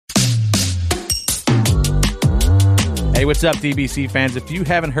Hey, what's up, DBC fans? If you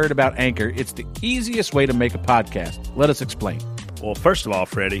haven't heard about Anchor, it's the easiest way to make a podcast. Let us explain. Well, first of all,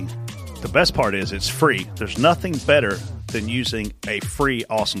 Freddie, the best part is it's free. There's nothing better than using a free,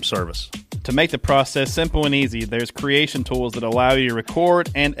 awesome service. To make the process simple and easy, there's creation tools that allow you to record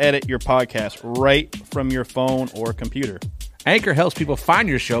and edit your podcast right from your phone or computer. Anchor helps people find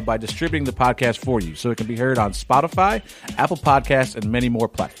your show by distributing the podcast for you, so it can be heard on Spotify, Apple Podcasts, and many more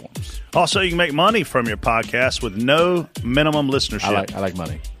platforms. Also, you can make money from your podcast with no minimum listenership. I like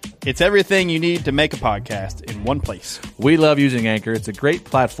money. It's everything you need to make a podcast in one place. We love using Anchor. It's a great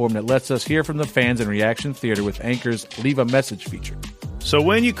platform that lets us hear from the fans in Reaction Theater with Anchor's Leave a Message feature. So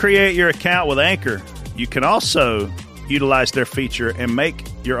when you create your account with Anchor, you can also utilize their feature and make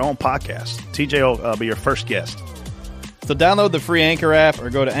your own podcast. TJ will be your first guest. So download the free Anchor app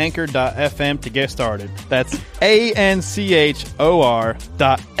or go to anchor.fm to get started. That's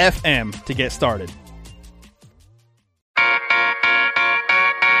ANCHOR.FM to get started.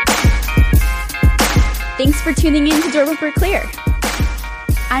 Thanks for tuning in to Door Bumper Clear.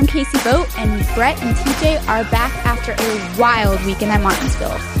 I'm Casey Boat, and Brett and TJ are back after a wild weekend at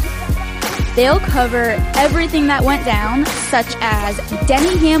Martinsville. They'll cover everything that went down, such as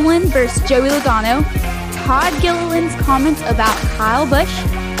Denny Hamlin versus Joey Logano, Todd Gilliland's comments about Kyle Busch,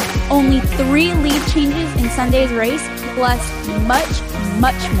 only 3 lead changes in Sunday's race, plus much,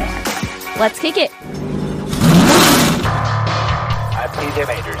 much more. Let's kick it. I'm TJ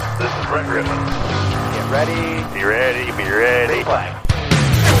Majors. This is Brett Griffin. Get ready. Be ready. Be ready. Be flag.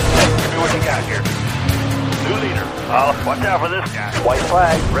 Tell me what you got here. New leader. Oh, watch out for this guy. White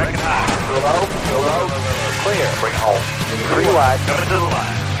flag. Recognize. Go low. Clear. Bring it home. 3 wide. Coming to the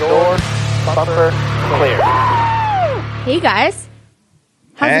line. Door bumper clear. Hey, guys.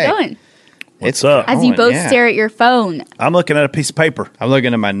 How's it going? What's up? As you both stare at your phone. I'm looking at a piece of paper. I'm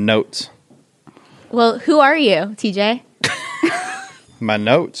looking at my notes. Well, who are you, TJ? My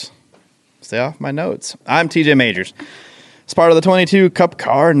notes. Stay off my notes. I'm TJ Majors. It's part of the 22 Cup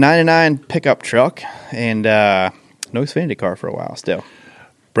Car 99 pickup truck, and no Xfinity car for a while still.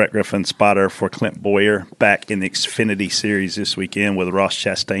 Brett Griffin, spotter for Clint Boyer, back in the Xfinity Series this weekend with Ross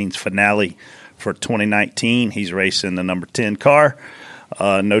Chastain's finale for 2019. He's racing the number 10 car.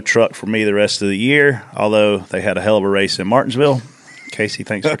 No truck for me the rest of the year, although they had a hell of a race in Martinsville. Casey,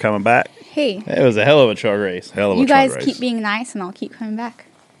 thanks for coming back. Hey. It was a hell of a truck race. You guys keep being nice, and I'll keep coming back.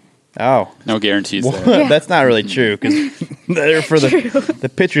 Oh. No guarantees there. Yeah. That's not really true, because they're for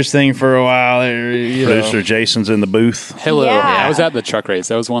the pitchers thing for a while. Producer Jason's in the booth. Hello. Yeah. I was at the truck race.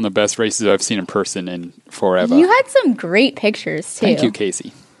 That was one of the best races I've seen in person in forever. You had some great pictures, too. Thank you,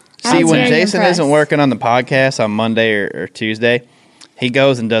 Casey. I See, was when very Jason impressed. isn't working on the podcast on Monday or Tuesday, he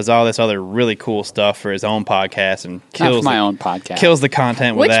goes and does all this other really cool stuff for his own podcast and Not for kills my own podcast. kills the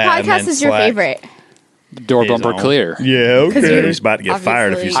content with Which that. and podcast then is your slacks. favorite? Door His bumper own. clear. Yeah, 'Cause you're- He's about to get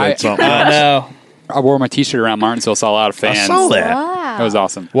fired if you obviously- said something I else. know. I wore my T-shirt around Martinsville, saw a lot of fans. I saw that. Wow. That was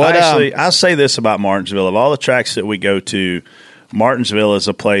awesome. What, Actually, I'll say this about Martinsville. Of all the tracks that we go to, Martinsville is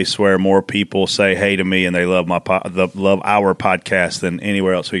a place where more people say hey to me and they love love our podcast than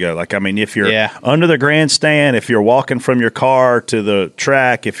anywhere else we go. Like, I mean, if you're under the grandstand, if you're walking from your car to the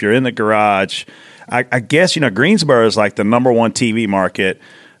track, if you're in the garage, I guess, Greensboro is like the number 1 TV market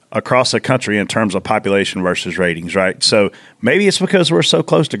across the country in terms of population versus ratings, right? So maybe it's because we're so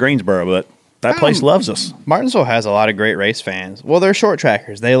close to Greensboro, but that place loves us. Martinsville has a lot of great race fans. Well, they're short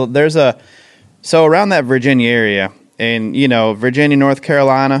trackers. So around that Virginia area, and Virginia, North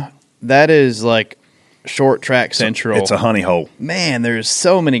Carolina, that is like short track central. It's a honey hole. Man, there's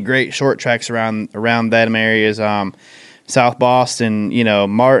so many great short tracks around them areas. South Boston,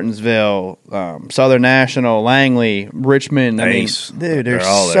 Martinsville, Southern National, Langley, Richmond. Ace. Dude, there's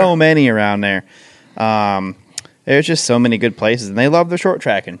They're all there. so many around there. There's just so many good places, and they love their short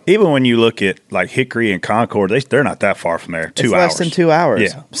tracking. Even when you look at like Hickory and Concord, they're not that far from there. 2 It's hours. less than 2 hours.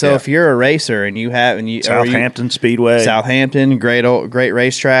 Yeah. So if you're a racer and you Southampton Speedway, Southampton, great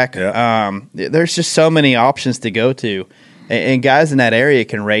racetrack. Yeah. There's just so many options to go to, and guys in that area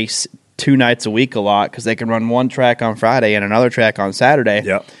can race 2 nights a week a lot because they can run one track on Friday and another track on Saturday.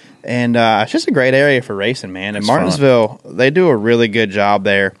 Yep. And it's just a great area for racing, man. And It's Martinsville, they do a really good job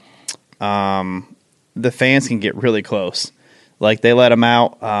there. The fans can get really close. Like, they let them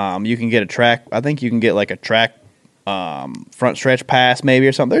out. You can get a track. I think you can get like a track front stretch pass maybe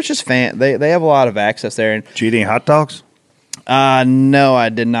or something. There's just they have a lot of access there. And did you eat any hot dogs? No, I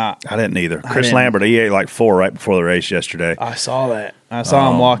did not. I didn't either. Chris Lambert, he ate like 4 right before the race yesterday. I saw that. I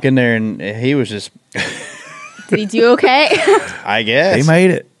saw him walk in there, and he was just. Did he do okay? I guess He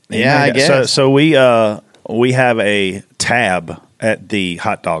made it. I guess. So we have a tab at the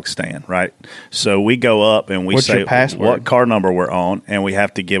hot dog stand, right? So we go up and we What's say your password? what car number we're on, and we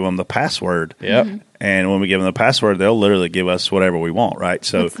have to give them the password. Yep. And when we give them the password, they'll literally give us whatever we want, right?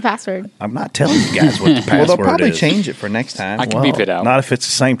 So What's the password? I'm not telling you guys what the password Well, they'll probably is. change it for next time. I can beep it out. Not if it's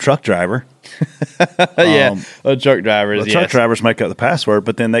the same truck driver. Yeah, the truck drivers. The truck drivers make up the password,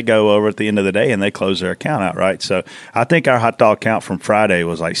 but then they go over at the end of the day and they close their account out, right? So I think our hot dog count from Friday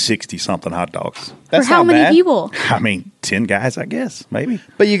was like 60-something hot dogs. That's For how not many bad. people? I mean, 10 guys, I guess, maybe.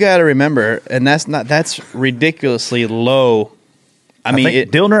 But you got to remember, and that's ridiculously low. I mean,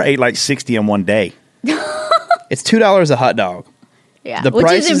 think Dillner ate like 60 in one day. it's $2 a hot dog. Yeah, The which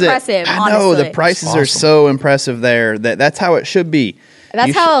prices is impressive. I know honestly. the prices are Awesome. so impressive there. That's how it should be. That's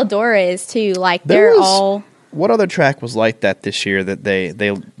You how Eldora is too. Like There they're was- all. What other track was like that this year that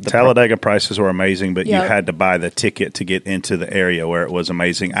the Talladega prices were amazing, but Yep. you had to buy the ticket to get into the area where it was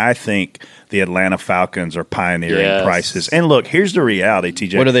amazing. I think the Atlanta Falcons are pioneering Yes. prices. And look, here's the reality,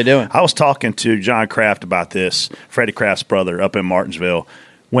 TJ. What are they doing? I was talking to John Kraft about this, Freddie Kraft's brother up in Martinsville.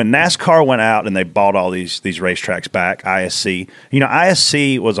 When NASCAR went out and they bought all these racetracks back, ISC,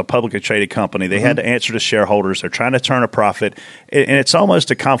 ISC was a publicly traded company. They had to answer to shareholders. They're trying to turn a profit. And it's almost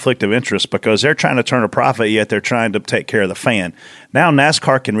a conflict of interest because they're trying to turn a profit, yet they're trying to take care of the fan. Now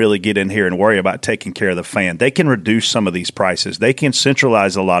NASCAR can really get in here and worry about taking care of the fan. They can reduce some of these prices. They can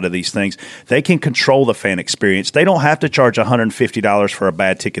centralize a lot of these things. They can control the fan experience. They don't have to charge $150 for a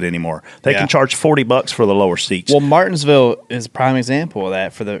bad ticket anymore. They Yeah. can charge $40 for the lower seats. Well, Martinsville is a prime example of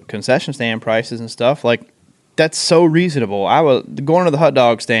that for the concession stand prices and stuff. Like that's so reasonable. I was going to the hot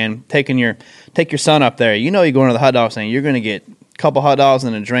dog stand, take your son up there. You're going to the hot dog stand, you're going to get a couple hot dogs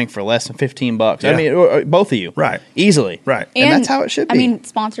and a drink for less than $15. Yeah. I mean, or both of you, Right. Easily, Right. and that's how it should be. I mean,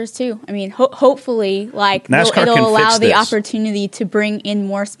 sponsors too. I mean, hopefully, like NASCAR it'll can allow fix the this. opportunity to bring in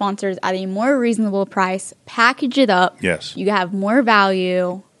more sponsors at a more reasonable price, package it up. Yes. You have more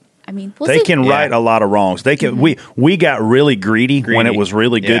value. I mean, we'll They see. can right a lot of wrongs. They can. We got really greedy when it was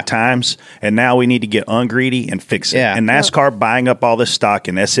really good Yeah. times, and now we need to get ungreedy and fix it. Yeah. And NASCAR buying up all this stock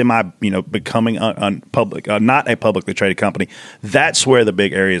and SMI, becoming not a publicly traded company. That's where the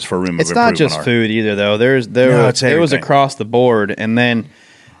big areas for room. It's of not improvement just are. food either, though. There it's was everything. across the board, and then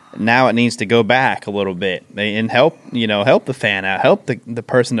now it needs to go back a little bit and help the fan out, help the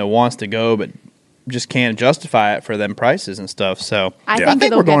person that wants to go but just can't justify it for them prices and stuff. So I think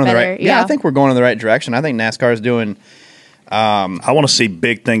it'll we're going get in the better. right. Yeah, I think we're going in the right direction. I think NASCAR is doing. I want to see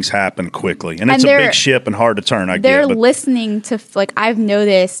big things happen quickly, and it's a they're- big ship and hard to turn. They're but listening to I've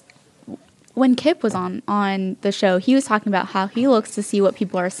noticed when Kip was on the show, he was talking about how he looks to see what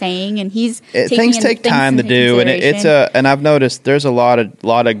people are saying, and he's taking Things in take time to into do, and consideration. and I've noticed there's a lot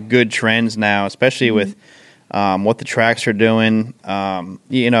of good trends now, especially Mm-hmm. with what the tracks are doing,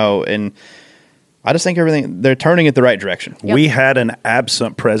 and I just think they're turning it the right direction. Yep. We had an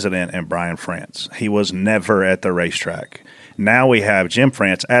absent president in Brian France. He was never at the racetrack. Now we have Jim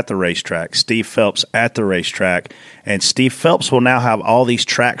France at the racetrack, Steve Phelps at the racetrack, and Steve Phelps will now have all these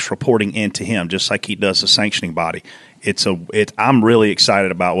tracks reporting into him, just like he does the sanctioning body. I'm really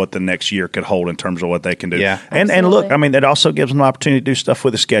excited about what the next year could hold in terms of what they can do. Yeah. And Absolutely. look, I mean, it also gives them an opportunity to do stuff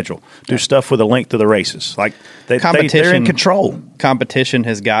with the schedule, do stuff with the length of the races. Like they're in control. Competition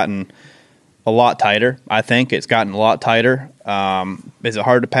has gotten a lot tighter. I think it's gotten a lot tighter. Is it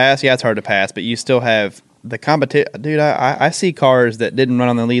hard to pass? Yeah, it's hard to pass, but you still have the competition. Dude, I see cars that didn't run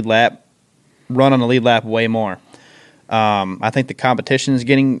on the lead lap run on the lead lap way more. I think the competition is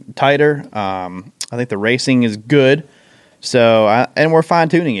getting tighter. I think the racing is good. So, and we're fine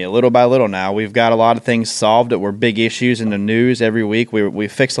tuning it little by little now. We've got a lot of things solved that were big issues in the news every week. We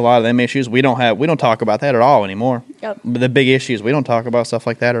fixed a lot of them issues. We don't talk about that at all anymore. Yep. The big issues, we don't talk about stuff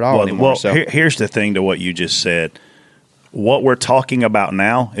like that at all anymore. So here's the thing to what you just said. What we're talking about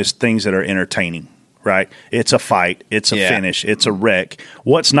now is things that are entertaining, right? It's a fight. It's a finish. It's a wreck.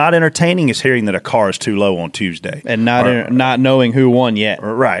 What's not entertaining is hearing that a car is too low on Tuesday. and not knowing who won yet.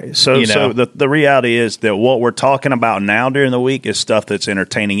 Right. So the reality is that what we're talking about now during the week is stuff that's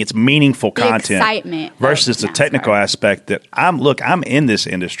entertaining. It's meaningful The content excitement of versus the NASCAR. technical aspect that I'm in this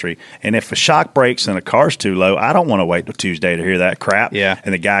industry, and if a shock breaks and a car's too low, I don't want to wait till Tuesday to hear that crap. Yeah.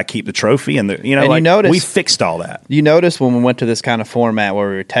 And the guy keep the trophy and And you notice- we fixed all that. You notice when we went to this kind of format where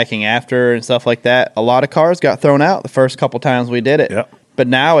we were teching after and stuff like that, a lot of cars got thrown out the first couple times we did it. Yep. But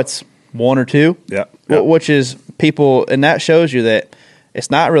now it's one or two. Yep. Which is people, and that shows you that it's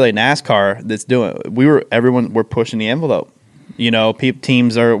not really NASCAR that's doing. We're pushing the envelope.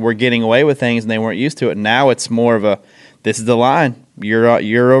 Teams were getting away with things and they weren't used to it. Now it's more of a, this is the line. You're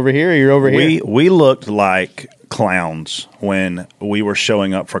over here. You're over here. We looked like clowns when we were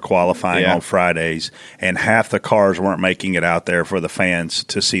showing up for qualifying on Fridays and half the cars weren't making it out there for the fans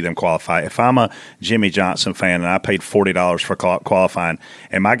to see them qualify. If I'm a Jimmy Johnson fan and I paid $40 for qualifying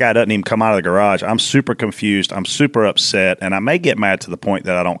and my guy doesn't even come out of the garage, I'm super confused. I'm super upset, and I may get mad to the point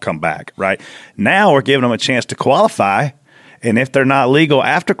that I don't come back, right? Now we're giving them a chance to qualify. And if they're not legal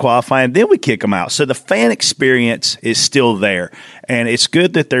after qualifying, then we kick them out. So the fan experience is still there. And it's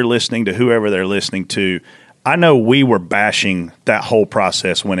good that they're listening to whoever they're listening to. I know we were bashing that whole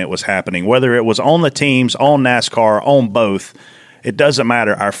process when it was happening, whether it was on the teams, on NASCAR, on both. It doesn't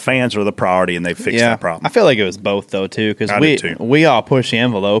matter. Our fans are the priority, and they fixed that problem. I feel like it was both, though, too, because we all push the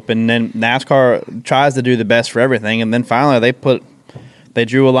envelope, and then NASCAR tries to do the best for everything, and then finally they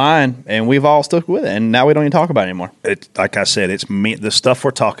drew a line, and we've all stuck with it, and now we don't even talk about it anymore. Like I said, the stuff we're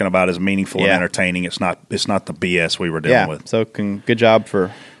talking about is meaningful and entertaining. It's not the BS we were dealing with. So good job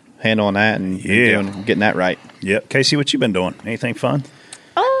for handling that and getting that right. Yep. Casey, what you been doing? Anything fun?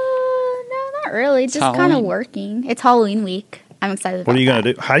 No, not really. Just kind of working. It's Halloween week. I'm excited about What are you going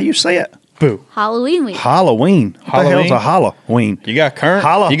to do? How do you say it? Boo. Halloween week. Halloween. What the hell's a Halloween? You got current?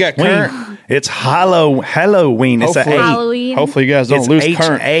 You got current? It's Halloween. It's Halloween. Hopefully you guys don't lose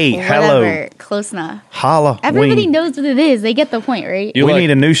current. Hello. Whatever. Close enough. Halloween. Everybody knows what it is. They get the point, right? We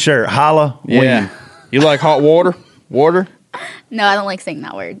need a new shirt. Halloween. Yeah. You like hot water? Water? No, I don't like saying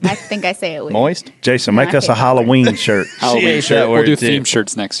that word. I think I say it weird. Moist? Jason, make us a Halloween shirt. Halloween shirt. We'll do theme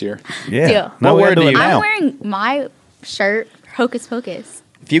shirts next year. Yeah. Deal. No, What word do you I'm now? wearing my shirt, Hocus Pocus.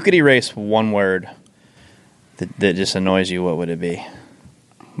 If you could erase one word that just annoys you, what would it be?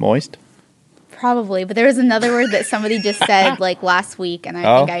 Moist? Probably, but there was another word that somebody just said like last week, and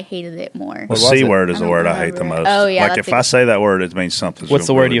I think I hated it more. The C word is the word I hate the most. Oh, yeah, Like if I say that word, it means something. What's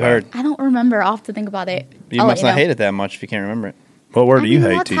the word you heard? I don't remember. I'll have to think about it. You must not hate it that much if you can't remember it. What word do you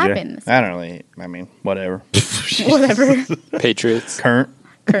hate, What's TJ? happened? I don't really. I mean, whatever. Whatever. Patriots. Current.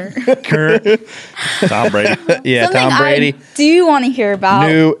 Tom Brady. Yeah, Something Tom Brady. I do want to hear about.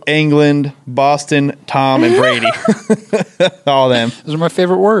 New England, Boston, Tom, and Brady. All them. Those are my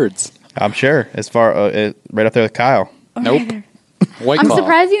favorite words. I'm sure. As far right up there with Kyle. Nope. White I'm Claw.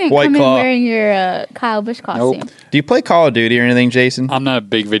 surprised you didn't White come Claw. in wearing your Kyle Busch costume. Nope. Do you play Call of Duty or anything, Jason? I'm not a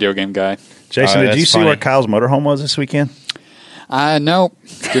big video game guy. Jason, did that's you see funny. where Kyle's motorhome was this weekend? Nope.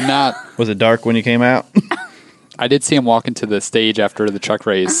 Did not. Was it dark when you came out? I did see him walk into the stage after the truck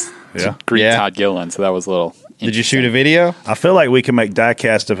race to greet Yeah. Todd Gilliland, so that was a little Did you shoot a video? I feel like we can make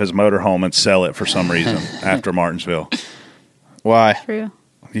diecast of his motorhome and sell it for some reason after Martinsville. Why? True.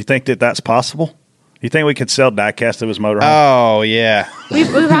 You think that that's possible? You think we could sell diecast of his motorhome? Oh, yeah. We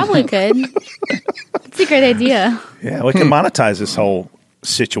probably could. It's a great idea. Yeah, we can monetize this whole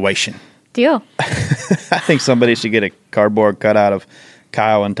situation. Deal. I think somebody should get a cardboard cutout of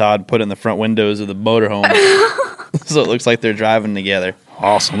Kyle and Todd, put it in the front windows of the motorhome so it looks like they're driving together.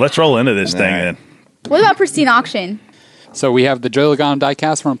 Awesome. Let's roll into this thing then. What about Pristine Auction? So we have the Joey Logano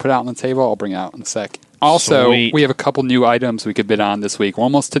diecast we're going to put out on the table. I'll bring it out in a sec. Also, Sweet. we have a couple new items we could bid on this week. We're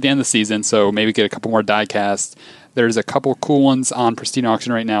almost to the end of the season, so maybe get a couple more diecasts. There's a couple cool ones on Pristine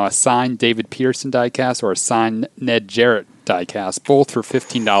Auction right now. A signed David Pearson diecast or a signed Ned Jarrett diecast, both for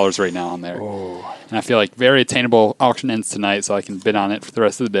 $15 right now on there. Oh. And I feel like very attainable. Auction ends tonight, so I can bid on it for the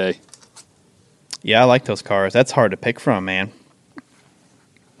rest of the day. Yeah, I like those cars. That's hard to pick from, man.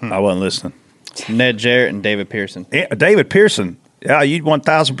 I wasn't listening. Ned Jarrett and David Pearson. Yeah, David Pearson. Yeah, you'd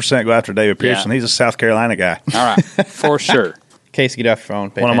 1,000% go after David Pearson. Yeah. He's a South Carolina guy. All right, for sure. Casey, get off your phone.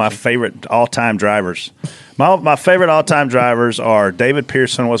 Pay One of my attention. favorite all-time drivers. My favorite all-time drivers are David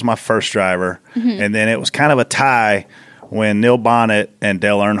Pearson was my first driver, and then it was kind of a tie when Neil Bonnet and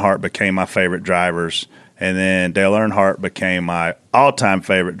Dale Earnhardt became my favorite drivers, and then Dale Earnhardt became my all-time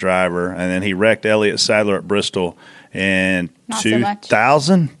favorite driver, and then he wrecked Elliott Sadler at Bristol in Not so much.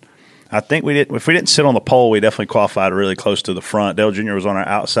 2000. I think we did. If we didn't sit on the pole, we definitely qualified really close to the front. Dale Jr. was on our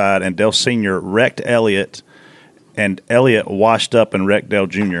outside, and Dale Sr. wrecked Elliott. And Elliott washed up and wrecked Dale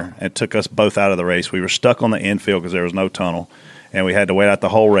Jr. and took us both out of the race. We were stuck on the infield because there was no tunnel, and we had to wait out the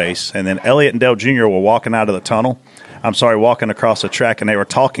whole race. And then Elliott and Dale Jr. were walking out of the tunnel. Walking across the track, and they were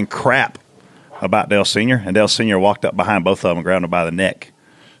talking crap about Dale Sr. And Dale Sr. walked up behind both of them and grabbed him by the neck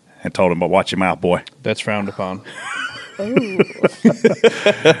and told him, "But watch him out, boy." That's frowned upon.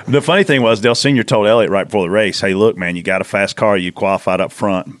 The funny thing was Dale Sr. told Elliott right before the race, "Hey, look, man, you got a fast car. You qualified up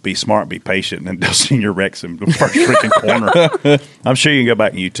front. Be smart, be patient." And Dale Sr. wrecks him the first freaking corner. I'm sure you can go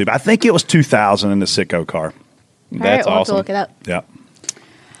back on YouTube. I think it was 2000 in the Sicko car. That's We'll have to awesome. look it up. Yeah.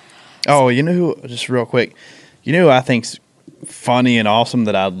 Oh, you know who, just real quick, you know who I think's funny and awesome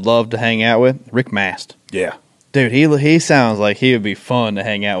that I'd love to hang out with? Rick Mast. Yeah. Dude, he sounds like he would be fun to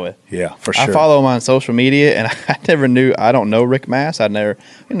hang out with. Yeah, for sure. I follow him on social media, and I don't know Rick Mass. I don't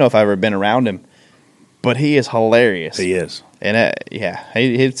know if I've ever been around him, but he is hilarious. He is. And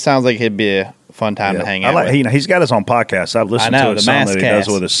he sounds like he'd be a fun time to hang out with. He's got his own podcast. I've listened to it some that he does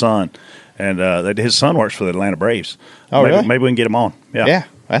with his son, and his son works for the Atlanta Braves. Oh, really? Maybe we can get him on. Yeah,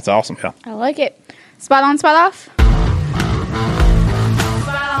 that's awesome. Yeah. I like it. Spot on, spot off.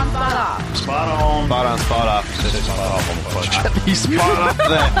 Spot on. Spot on, spot off. Spot off on the question. You spot off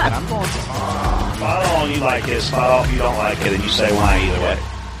that. I'm going spot on. You like it. Spot off. You don't like it, and you say why either way.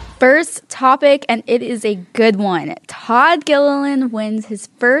 First topic, and it is a good one. Todd Gilliland wins his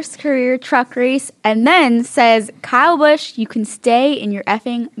first career truck race and then says, Kyle Busch, you can stay in your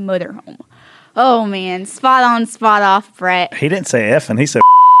effing motorhome. Oh, man. Spot on, spot off, Brett. He didn't say effing. He said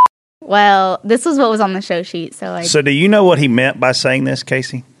Well, this was what was on the show sheet. So do you know what he meant by saying this,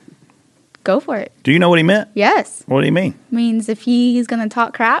 Casey? Go for it. Do you know what he meant? Yes. What do you mean? Means if he's going to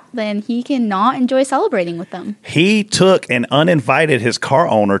talk crap, then he cannot enjoy celebrating with them. He took and uninvited his car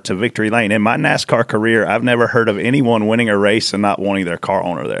owner to Victory Lane. In my NASCAR career, I've never heard of anyone winning a race and not wanting their car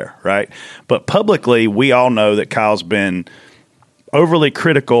owner there, right? But publicly, we all know that Kyle's been overly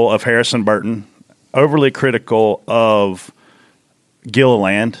critical of Harrison Burton, overly critical of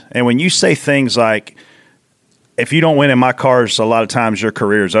Gilliland. And when you say things like, if you don't win in my cars, a lot of times your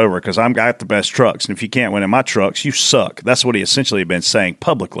career is over because I've got the best trucks. And if you can't win in my trucks, you suck. That's what he essentially been saying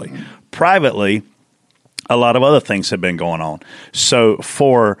publicly. Privately, a lot of other things have been going on. So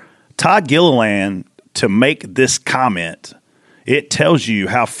for Todd Gilliland to make this comment, it tells you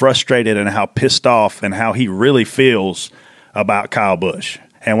how frustrated and how pissed off and how he really feels about Kyle Busch.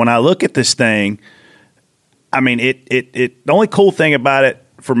 And when I look at this thing, I mean, the only cool thing about it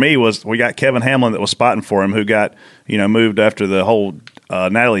for me was we got Kevin Hamlin that was spotting for him, who got, moved after the whole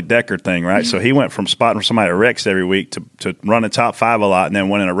Natalie Decker thing, right? So he went from spotting for somebody at Rex every week to running top 5 a lot and then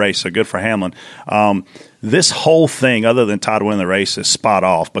winning a race. So good for Hamlin. This whole thing, other than Todd winning the race, is spot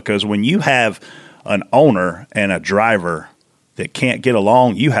off because when you have an owner and a driver that can't get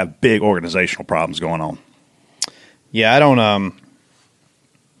along, you have big organizational problems going on. Yeah, I don't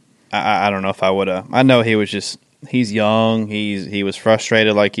know if I would have. I know he's young. He was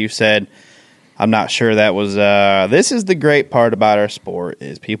frustrated, like you said. I'm not sure that was. This is the great part about our sport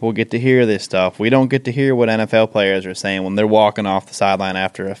is people get to hear this stuff. We don't get to hear what NFL players are saying when they're walking off the sideline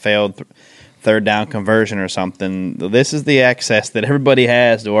after a failed third down conversion or something. This is the access that everybody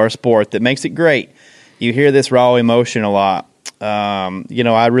has to our sport that makes it great. You hear this raw emotion a lot.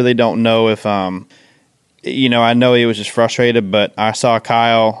 I really don't know if. I know he was just frustrated, but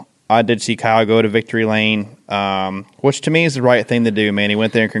I did see Kyle go to Victory Lane, which to me is the right thing to do, man. He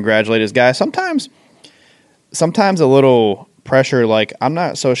went there and congratulated his guy. Sometimes a little pressure, like I'm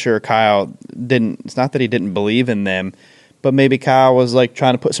not so sure Kyle didn't – it's not that he didn't believe in them, but maybe Kyle was like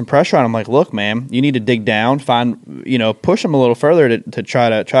trying to put some pressure on him, like, look, man, you need to dig down, push him a little further to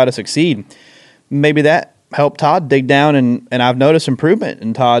try to succeed. Maybe that helped Todd dig down, and I've noticed improvement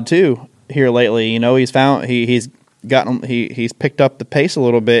in Todd too here lately. He's picked up the pace a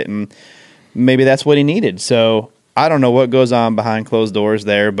little bit, and maybe that's what he needed. So I don't know what goes on behind closed doors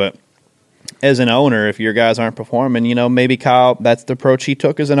there, but as an owner, if your guys aren't performing, maybe Kyle, that's the approach he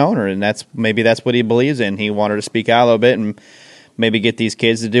took as an owner, and that's what he believes in. He wanted to speak out a little bit and maybe get these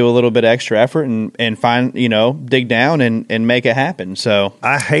kids to do a little bit extra effort and find, dig down and make it happen. So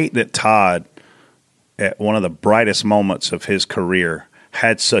I hate that Todd, at one of the brightest moments of his career,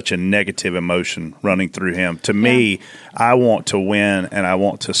 had such a negative emotion running through him. To me, I want to win and I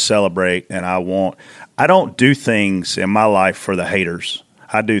want to celebrate and I don't do things in my life for the haters.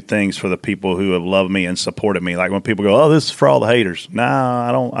 I do things for the people who have loved me and supported me. Like when people go, "Oh, this is for all the haters." No,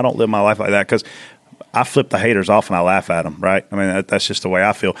 I don't live my life like that because I flip the haters off and I laugh at them, right? I mean, that's just the way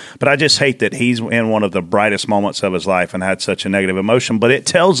I feel. But I just hate that he's in one of the brightest moments of his life and had such a negative emotion. But it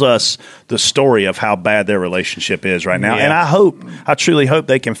tells us the story of how bad their relationship is right now. Yeah. And I truly hope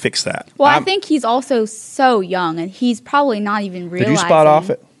they can fix that. Well, I think he's also so young, and he's probably not even realizing. Did you spot off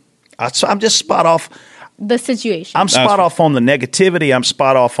it? I'm just spot off. The situation. I'm spot off on the negativity. I'm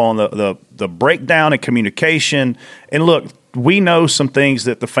spot off on the breakdown in communication. And look, we know some things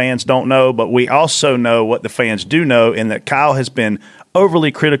that the fans don't know, but we also know what the fans do know, and that Kyle has been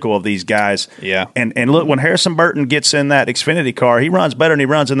overly critical of these guys. Yeah. And look, when Harrison Burton gets in that Xfinity car, he runs better than he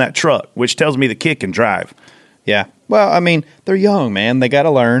runs in that truck, which tells me the kid can drive. Yeah. Well, I mean, they're young, man. They got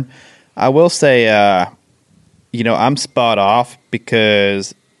to learn. I will say, I'm spot off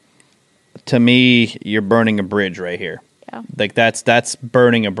because to me, you're burning a bridge right here. Yeah. Like that's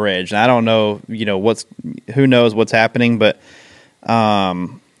burning a bridge. And I don't know, who knows what's happening, but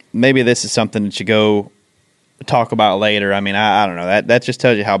maybe this is something that you go talk about later. I mean, I don't know. That just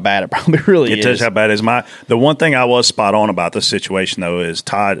tells you how bad it probably really is. It tells you how bad it is. The one thing I was spot on about this situation, though, is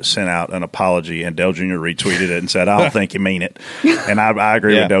Todd sent out an apology, and Dale Jr. retweeted it and said, I don't think you mean it. And I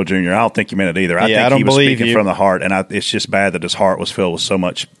agree with Dale Jr. I don't think you meant it either. I think he was speaking from the heart, and it's just bad that his heart was filled with so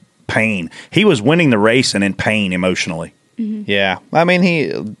much pain. He was winning the race and in pain emotionally. Mm-hmm. Yeah. I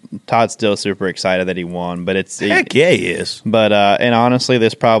mean, Todd's still super excited that he won, but Heck yeah, he is. But, and honestly,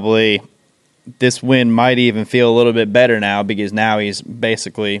 this win might even feel a little bit better now because now he's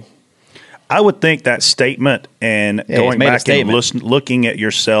basically. I would think that statement and going back and looking at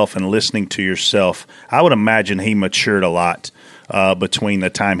yourself and listening to yourself, I would imagine he matured a lot between the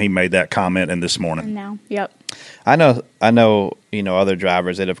time he made that comment and this morning. Now, yep. I know. Other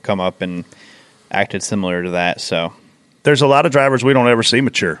drivers that have come up and acted similar to that. So there's a lot of drivers we don't ever see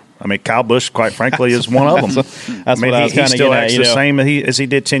mature. I mean, Kyle Busch, quite frankly, is one of them. He still acts the same as he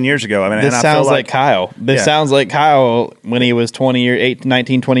did 10 years ago. I mean, this sounds like Kyle. This sounds like Kyle when he was 20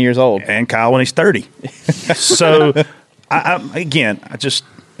 years old. And Kyle when he's 30. So,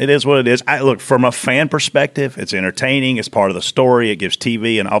 it is what it is. Look, from a fan perspective, it's entertaining. It's part of the story. It gives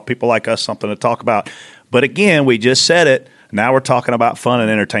TV and all people like us something to talk about. But again, we just said it. Now we're talking about fun and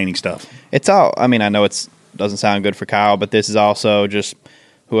entertaining stuff. I know it doesn't sound good for Kyle, but this is also just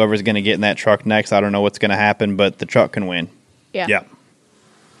whoever's going to get in that truck next. I don't know what's going to happen, but the truck can win. Yeah.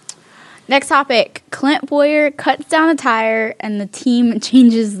 Next topic. Clint Bowyer cuts down a tire and the team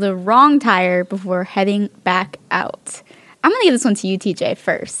changes the wrong tire before heading back out. I'm going to give this one to you, TJ,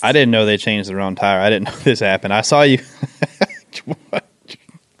 first. I didn't know they changed the wrong tire. I didn't know this happened. I saw you.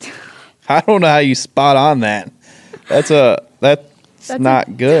 I don't know how you spot on that. That's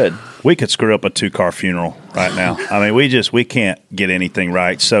not good. We could screw up a 2-car funeral right now. I mean, we can't get anything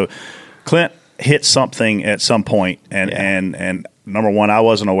right. So Clint hit something at some point, and number one, I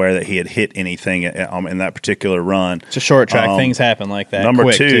wasn't aware that he had hit anything in that particular run. It's a short track. Things happen like that.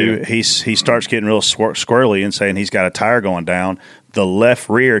 Number two, he starts getting real squirrely and saying he's got a tire going down. The left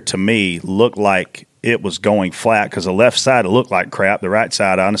rear, to me, looked like it was going flat because the left side looked like crap. The right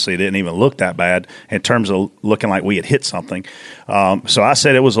side, honestly, didn't even look that bad in terms of looking like we had hit something. So I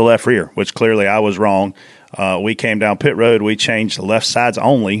said it was the left rear, which clearly I was wrong. We came down pit road. We changed the left sides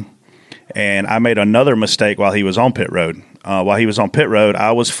only, and I made another mistake while he was on pit road. While he was on pit road,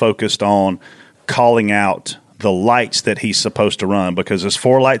 I was focused on calling out the lights that he's supposed to run because there's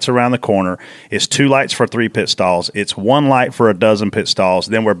 4 lights around the corner. It's 2 lights for 3 pit stalls. It's 1 light for a dozen pit stalls.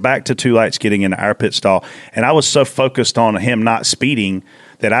 Then we're back to 2 lights getting into our pit stall. And I was so focused on him not speeding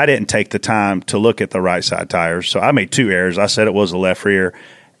that I didn't take the time to look at the right side tires. So I made 2 errors. I said it was the left rear.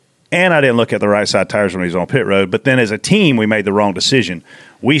 And I didn't look at the right side tires when he was on pit road. But then as a team, we made the wrong decision.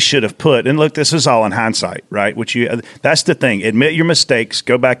 We should have put, and look, this is all in hindsight, right? That's the thing. Admit your mistakes.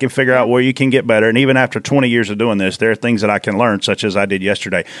 Go back and figure out where you can get better. And even after 20 years of doing this, there are things that I can learn, such as I did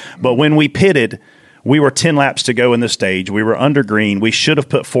yesterday. But when we pitted, we were 10 laps to go in the stage. We were under green. We should have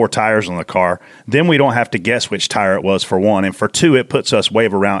put 4 tires on the car. Then we don't have to guess which tire it was for 1. And for 2, it puts us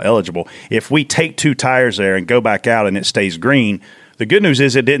wave around eligible. If we take 2 tires there and go back out and it stays green, the good news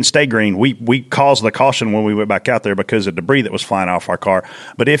is it didn't stay green. We caused the caution when we went back out there because of debris that was flying off our car.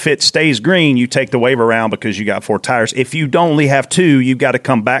 But if it stays green, you take the wave around because you got 4 tires. If you only have 2, you've got to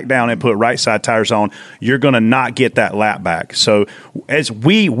come back down and put right side tires on. You're going to not get that lap back. So as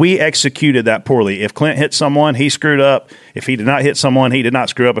we executed that poorly. If Clint hit someone, he screwed up. If he did not hit someone, he did not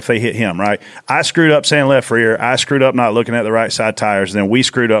screw up if they hit him, right? I screwed up saying left rear. I screwed up not looking at the right side tires. Then we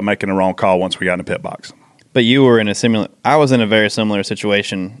screwed up making the wrong call once we got in the pit box. But you were I was in a very similar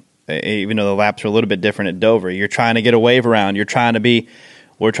situation, even though the laps were a little bit different at Dover. You're trying to get a wave around. We're trying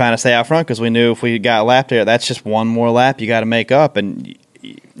to stay out front because we knew if we got a lap there, that's just one more lap you got to make up. And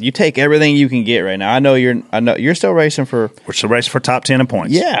you take everything you can get right now. I know you're still racing for. We're still racing for top 10 in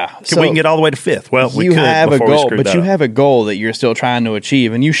points. Yeah. We can get all the way to 5th. Well, we could have a goal, but you have a goal that you're still trying to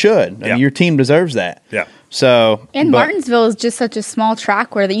achieve, and you should. Yeah. And your team deserves that. Yeah. Martinsville is just such a small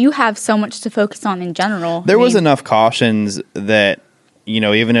track where that you have so much to focus on in general. There was enough cautions that,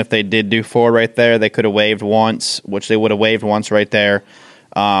 even if they did do 4 right there, they could have waved once, which they would have waved once right there,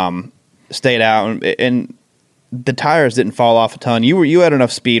 stayed out. And the tires didn't fall off a ton. You had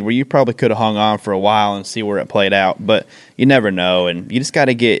enough speed where you probably could have hung on for a while and see where it played out, but you never know. And you just got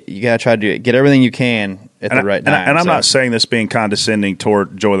to try to get everything you can at the right time. And I'm not saying this being condescending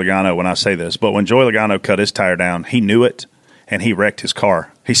toward Joey Logano when I say this, but when Joey Logano cut his tire down, he knew it, and he wrecked his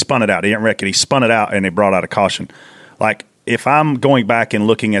car. He spun it out. He didn't wreck it. He spun it out, and they brought out a caution. Like, if I'm going back and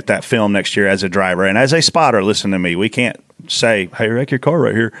looking at that film next year as a driver and as a spotter, listen to me, we can't say, hey, wreck your car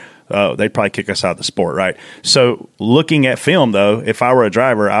right here. they'd probably kick us out of the sport, right? So looking at film, though, if I were a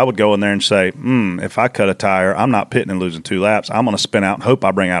driver, I would go in there and say, if I cut a tire, I'm not pitting and losing 2 laps. I'm going to spin out and hope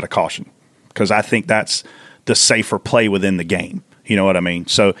I bring out a caution, because I think that's the safer play within the game. You know what I mean?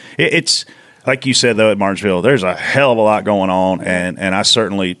 So it's like you said, though, at Martinsville, there's a hell of a lot going on, and I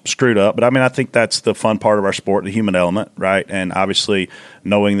certainly screwed up. But, I mean, I think that's the fun part of our sport, the human element, right? And obviously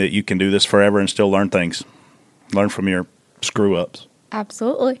knowing that you can do this forever and still learn things. Learn from your screw-ups.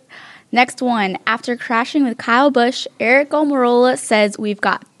 Absolutely. Next one. After crashing with Kyle Busch, Eric Almirola says, we've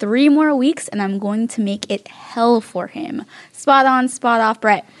got 3 more weeks, and I'm going to make it hell for him. Spot on, spot off,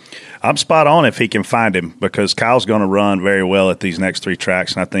 Brett. I'm spot on if he can find him, because Kyle's going to run very well at these next 3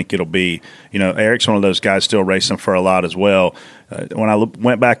 tracks, and I think it'll be, Eric's one of those guys still racing for a lot as well. When I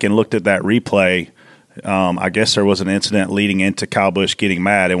went back and looked at that replay, I guess there was an incident leading into Kyle Busch getting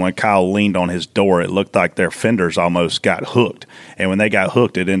mad, and when Kyle leaned on his door, it looked like their fenders almost got hooked. And when they got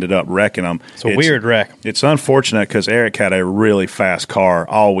hooked, it ended up wrecking them. It's a weird wreck. It's unfortunate because Eric had a really fast car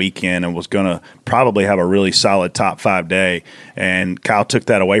all weekend and was going to probably have a really solid top 5 day, and Kyle took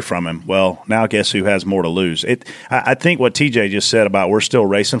that away from him. Well, now guess who has more to lose? I think what TJ just said about we're still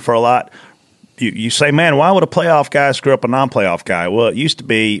racing for a lot, you say, man, why would a playoff guy screw up a non-playoff guy? Well, it used to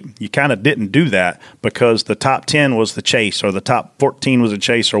be you kind of didn't do that because the top 10 was the chase, or the top 14 was a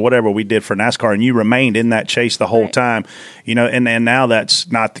chase, or whatever we did for NASCAR, and you remained in that chase the whole time. And now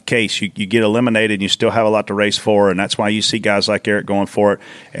that's not the case. You get eliminated and you still have a lot to race for, and that's why you see guys like Eric going for it.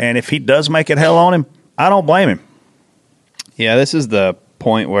 And if he does make it hell on him, I don't blame him. Yeah, this is the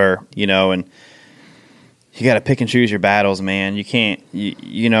point where, and you got to pick and choose your battles, man. You can't,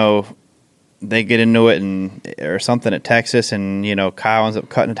 they get into it or something at Texas, and Kyle ends up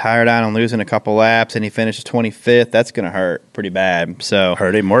cutting a tire down and losing a couple laps, and he finishes 25th. That's going to hurt pretty bad. So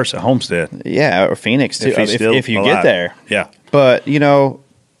hurt him worse at Homestead. Yeah, or Phoenix too. If you get there, yeah. But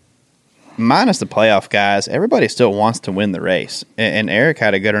minus the playoff guys, everybody still wants to win the race, and Eric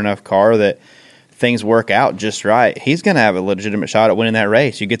had a good enough car that things work out just right. He's going to have a legitimate shot at winning that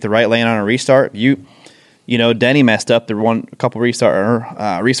race. You get the right lane on a restart. Denny messed up a couple restart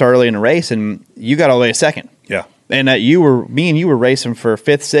early in the race, and you got all the way to second. Yeah. And me and you were racing for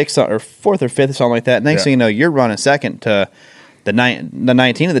 5th, 6th, or 4th or 5th, something like that. Next thing you know, you're running second to the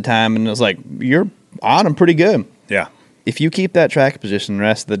 19 of the time, and it was like, you're on them pretty good. Yeah. If you keep that track position the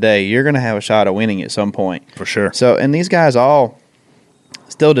rest of the day, you're going to have a shot at winning at some point. For sure. So, and these guys all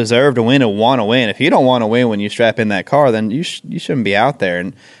still deserve to win and want to win. If you don't want to win when you strap in that car, then you shouldn't be out there.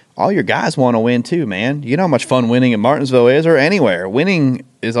 And all your guys want to win too, man. You know how much fun winning in Martinsville is, or anywhere. Winning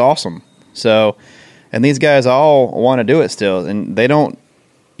is awesome. So, and these guys all want to do it still, and they don't.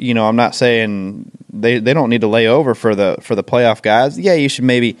 I'm not saying they don't need to lay over for the playoff guys. Yeah, you should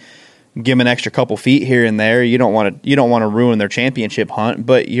maybe give them an extra couple feet here and there. You don't want to ruin their championship hunt,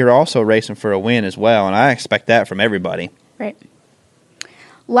 but you're also racing for a win as well, and I expect that from everybody. Right.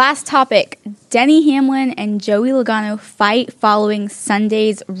 Last topic, Denny Hamlin and Joey Logano fight following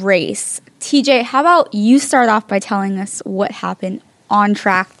Sunday's race. TJ, how about you start off by telling us what happened on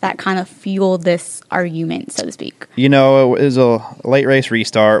track that kind of fueled this argument, so to speak? It was a late race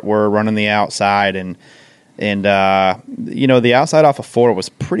restart. We're running the outside, and the outside off of 4 was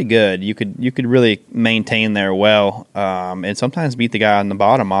pretty good. You could really maintain there well, and sometimes beat the guy on the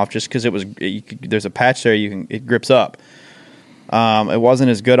bottom off just because there's a patch there it grips up. It wasn't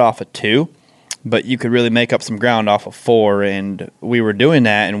as good off of 2, but you could really make up some ground off of 4, and we were doing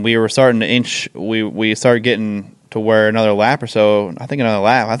that, and we were starting to inch. We started getting to where another lap or so. I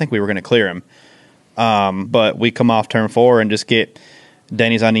think we were going to clear him, but we come off turn 4 and just get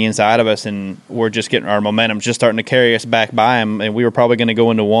Denny's on the inside of us, and we're just getting our momentum just starting to carry us back by him, and we were probably going to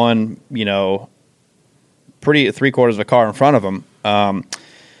go into one, pretty 3/4 of a car in front of him,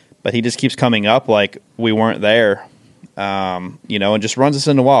 but he just keeps coming up like we weren't there. And just runs us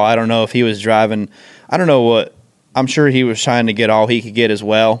in the wall. I don't know if he was driving. I don't know what. I'm sure he was trying to get all he could get as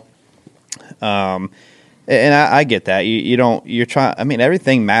well. And I get that. You're trying. I mean,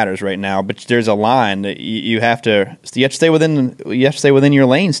 everything matters right now, but there's a line that you have to stay within. You have to stay within your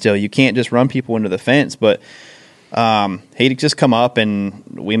lane still. You can't just run people into the fence. But he'd just come up and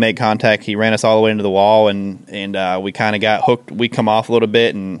we made contact. He ran us all the way into the wall, and we kind of got hooked. We come off a little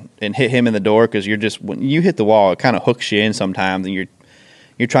bit and hit him in the door because when you hit the wall, it kind of hooks you in sometimes, and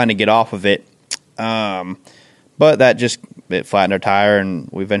you're trying to get off of it. But that it flattened our tire, and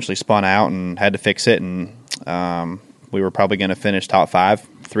we eventually spun out and had to fix it. And we were probably going to finish top 5,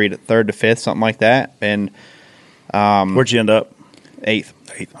 3rd to 5th, something like that. And where'd you end up? 8th.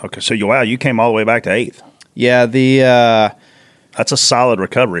 Okay, so you came all the way back to 8th. Yeah, That's a solid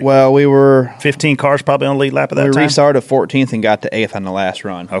recovery. Well, we were 15 cars probably on the lead lap at that we time. restarted 14th and got to 8th on the last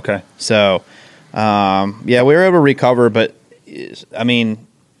run. Okay. So, yeah, we were able to recover, but I mean,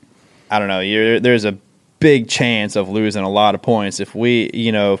 I don't know. There's a big chance of losing a lot of points if we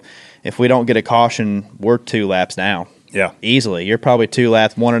don't get a caution. We're 2 laps down. Yeah, easily. You're probably 2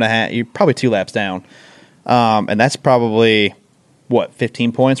 laps, 1.5. You're probably 2 laps down, and that's probably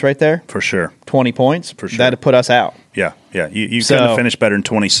 15 points right there for sure. 20 points for sure. That'd put us out. Yeah. You couldn't have finished better than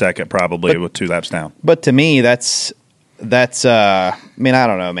 22nd probably with 2 laps down. But to me, that's. I mean, I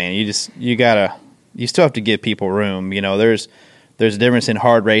don't know, man. You still have to give people room. There's a difference in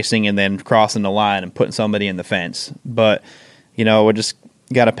hard racing and then crossing the line and putting somebody in the fence. But we just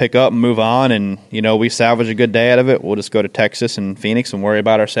got to pick up and move on. And we salvage a good day out of it. We'll just go to Texas and Phoenix and worry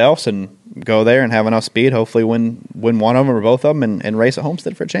about ourselves and go there and have enough speed. Hopefully, win one of them or both of them and race at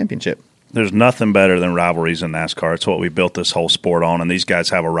Homestead for a championship. There's nothing better than rivalries in NASCAR. It's what we built this whole sport on, and these guys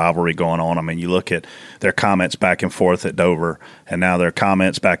have a rivalry going on. I mean, you look at their comments back and forth at Dover, and now their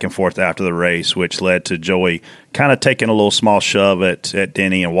comments back and forth after the race, which led to Joey kind of taking a little small shove at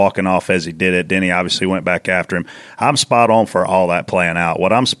Denny and walking off as he did it. Denny obviously went back after him. I'm spot on for all that playing out.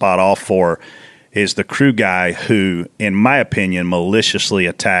 What I'm spot off for is the crew guy who, in my opinion, maliciously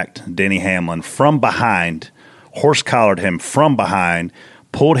attacked Denny Hamlin from behind, horse-collared him from behind,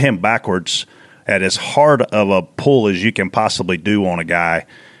 pulled him backwards at as hard of a pull as you can possibly do on a guy.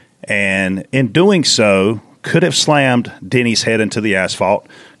 And in doing so, could have slammed Denny's head into the asphalt,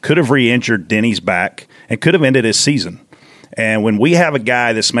 could have re-injured Denny's back, and could have ended his season. And when we have a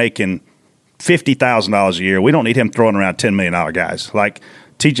guy that's making $50,000 a year, we don't need him throwing around $10 million guys. Like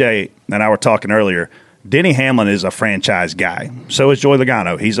TJ and I were talking earlier, Denny Hamlin is a franchise guy. So is Joey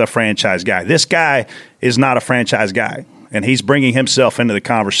Logano. He's a franchise guy. This guy is not a franchise guy. And he's bringing himself into the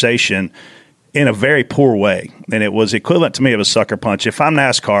conversation in a very poor way. And it was equivalent to me of a sucker punch. If I'm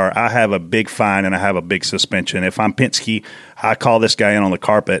NASCAR, I have a big fine and I have a big suspension. If I'm Penske, I call this guy in on the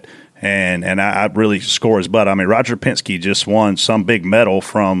carpet and I really score his butt. I mean, Roger Penske just won some big medal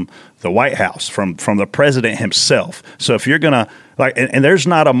from the White House, from the president himself. So if you're going to, and there's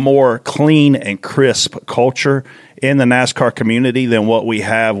not a more clean and crisp culture in the NASCAR community than what we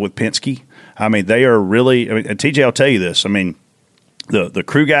have with Penske. I mean, they are really, and TJ, I'll tell you this. I mean, the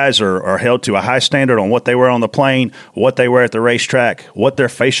crew guys are held to a high standard on what they wear on the plane, what they wear at the racetrack, what their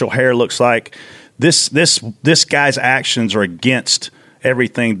facial hair looks like. This guy's actions are against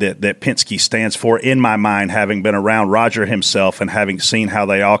everything that Penske stands for, in my mind, having been around Roger himself and having seen how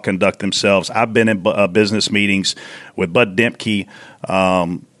they all conduct themselves. I've been in business meetings with Bud Dempke.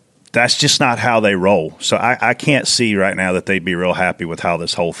 That's just not how they roll. So I can't see right now that they'd be real happy with how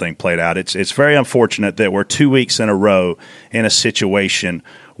this whole thing played out. It's very unfortunate that we're 2 weeks in a row in a situation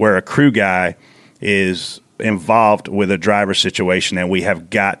where a crew guy is involved with a driver situation, and we have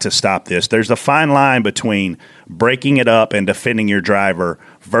got to stop this. There's a fine line between breaking it up and defending your driver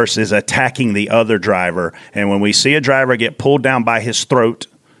versus attacking the other driver. And when we see a driver get pulled down by his throat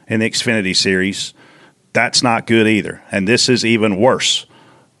in the Xfinity Series, that's not good either. And this is even worse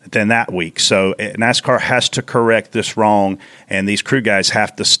than that week. So NASCAR has to correct this wrong, and these crew guys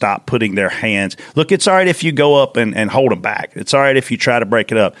have to stop putting their hands. Look, it's all right if you go up and hold them back. It's all right if you try to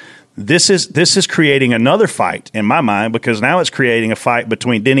break it up. This is creating another fight in my mind, because now it's creating a fight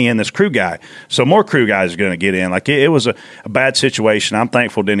between Denny and this crew guy. So more crew guys are going to get in. Like it was a bad situation. I'm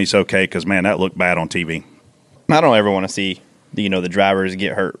thankful Denny's okay, because, man, that looked bad on TV. I don't ever want to see the drivers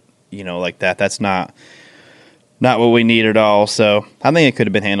get hurt like that. That's not what we need at all. So I think it could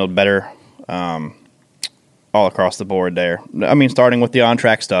have been handled better all across the board there. I mean, starting with the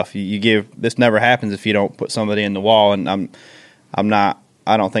on-track stuff. You give this never happens if you don't put somebody in the wall. And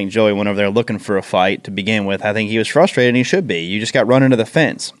I don't think Joey went over there looking for a fight to begin with. I think he was frustrated, and he should be. You just got run into the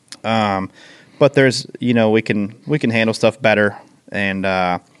fence. But there's, we can handle stuff better. And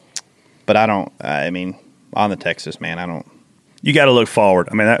but I mean, on the Texas, man, I don't. You got to look forward.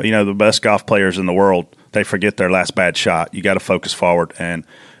 I mean, the best golf players in the world, they forget their last bad shot. You got to focus forward. And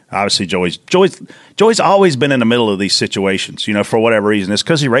obviously Joey's always been in the middle of these situations, for whatever reason. It's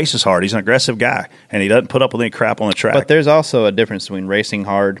because he races hard. He's an aggressive guy, and he doesn't put up with any crap on the track. But there's also a difference between racing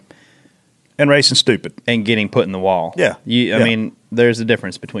hard and racing stupid and getting put in the wall. Yeah. I mean, there's a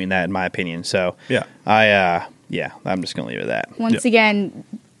difference between that, in my opinion. So yeah, I'm just going to leave it at that. Once again,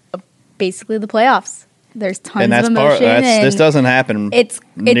 basically the playoffs. There's tons and that's of emotion. This doesn't happen. It's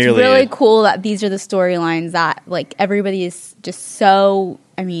really cool that these are the storylines that everybody is just so.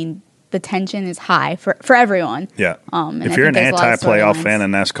 I mean, the tension is high for everyone. Yeah. If you're an anti-playoff fan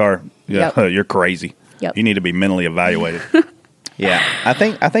in NASCAR, you're crazy. Yep. You need to be mentally evaluated. Yeah, I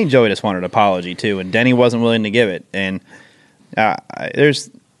think Joey just wanted an apology too, and Denny wasn't willing to give it. And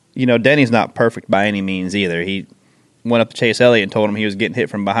Denny's not perfect by any means either. He went up to Chase Elliott and told him he was getting hit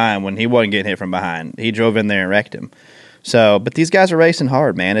from behind when he wasn't getting hit from behind. He drove in there and wrecked him. So, but these guys are racing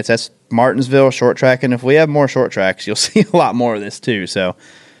hard, man. That's Martinsville short track, and if we have more short tracks, you'll see a lot more of this too. So,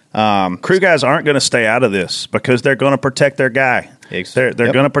 crew guys aren't going to stay out of this because they're going to protect their guy. They're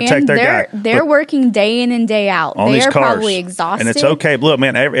going to protect their guy. They're working day in and day out. On they these are cars. probably exhausted. And it's okay. Look,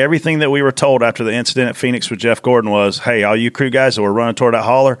 man, everything that we were told after the incident at Phoenix with Jeff Gordon was, hey, all you crew guys that were running toward that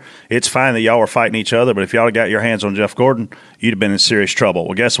hauler, it's fine that y'all were fighting each other, but if y'all got your hands on Jeff Gordon, you'd have been in serious trouble.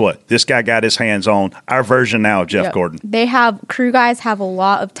 Well, guess what? This guy got his hands on our version now of Jeff Gordon. Crew guys have a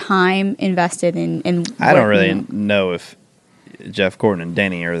lot of time invested in I don't really know if Jeff Gordon and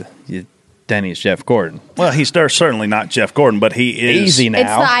Denny are Denny's Jeff Gordon. Well, he's certainly not Jeff Gordon, but he is. Easy now. It's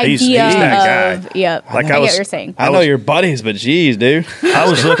the idea he's that of, guy. Yep. Like I get what you're saying. I know you're buddies, but geez, dude. I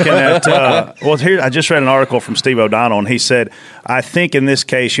was looking at, I just read an article from Steve O'Donnell, and he said, I think in this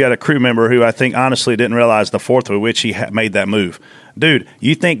case you had a crew member who I think honestly didn't realize the force with which he made that move. Dude,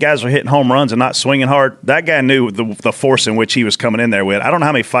 you think guys were hitting home runs and not swinging hard? That guy knew the force in which he was coming in there with. I don't know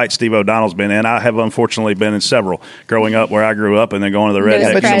how many fights Steve O'Donnell's been in. I have unfortunately been in several growing up where I grew up and then going to the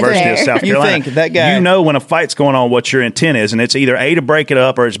Redneck University of South Carolina. You think that guy, you know when a fight's going on what your intent is, and it's either A, to break it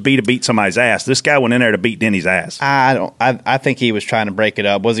up, or it's B, to beat somebody's ass. This guy went in there to beat Denny's ass. I think he was trying to break it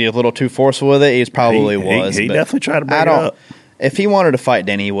up. Was he a little too forceful with it? He probably was. He definitely tried to break it up. If he wanted to fight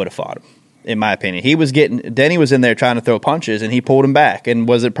Denny, he would have fought him. In my opinion, Denny was in there trying to throw punches, and he pulled him back. And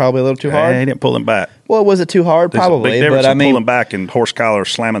was it probably a little too hard? He didn't pull him back. Well, was it too hard? There's Probably. a big difference but pulling back and horse collar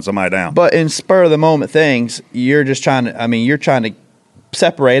slamming somebody down. But in spur of the moment things, you're just trying to. You're trying to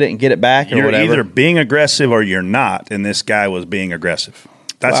separate it and get it back, or you're whatever. You're either being aggressive or you're not. And this guy was being aggressive.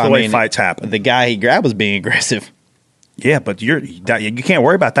 That's the way fights happen. The guy he grabbed was being aggressive. Yeah, but you can't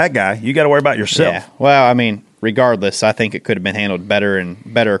worry about that guy. You got to worry about yourself. Yeah. Well, regardless, I think it could have been handled better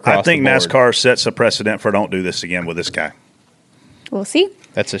across the board. I think NASCAR sets a precedent for don't do this again with this guy. We'll see.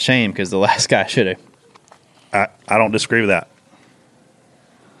 That's a shame because the last guy should have. I don't disagree with that.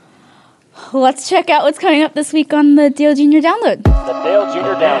 Let's check out what's coming up this week on the Dale Jr. Download. The Dale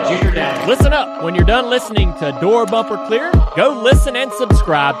Jr. Download. Listen up. When you're done listening to Door Bumper Clear, go listen and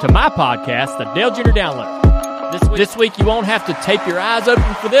subscribe to my podcast, The Dale Jr. Download. This week you won't have to tape your eyes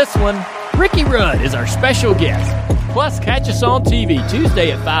open for this one. Ricky Rudd is our special guest. Plus, catch us on TV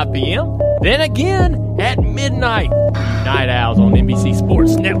Tuesday at 5 p.m., then again at midnight. Night Owls on NBC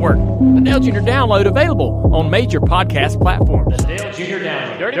Sports Network. The Dale Jr. Download available on major podcast platforms. The Dale Jr.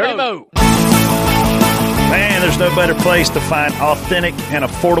 Download. Dirty Mo. Man, there's no better place to find authentic and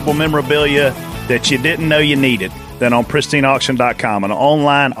affordable memorabilia that you didn't know you needed than on pristineauction.com, an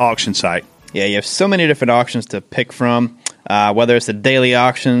online auction site. Yeah, you have so many different auctions to pick from, whether it's the daily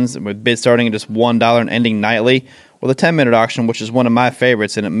auctions with bids starting at just $1 and ending nightly, or the 10-minute auction, which is one of my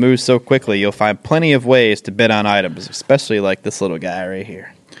favorites, and it moves so quickly you'll find plenty of ways to bid on items, especially like this little guy right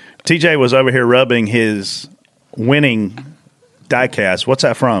here. TJ was over here rubbing his winning diecast. What's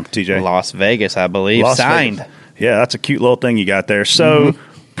that from, TJ? Las Vegas, I believe. Signed. Vegas. Yeah, that's a cute little thing you got there. So,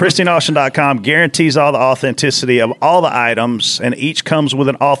 pristineauction.com guarantees all the authenticity of all the items, and each comes with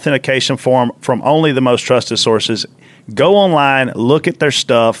an authentication form from only the most trusted sources. Go online, look at their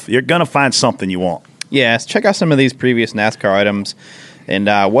stuff. You're going to find something you want. Yes, check out some of these previous NASCAR items and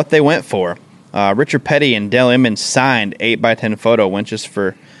what they went for. Richard Petty and Dale Emmons signed 8x10 photo went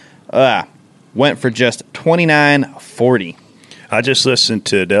for just $29.40. I just listened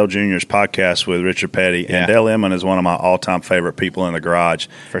to Dale Jr.'s podcast with Richard Petty, and Dale Emmons is one of my all-time favorite people in the garage.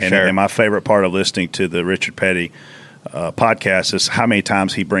 For sure. And my favorite part of listening to the Richard Petty podcast is how many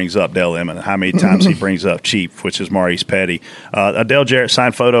times he brings up Dale Emmons, how many times he brings up Chief, which is Maurice Petty. A Dale Jarrett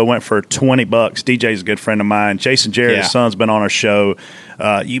signed photo went for $20. DJ's a good friend of mine. Jason Jarrett, his son's been on our show.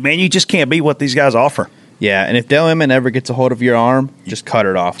 You just can't beat what these guys offer. Yeah, and if Dale Emmons ever gets a hold of your arm, just cut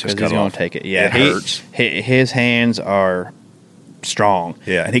it off because he's going to take it. Yeah, it hurts. His hands are strong.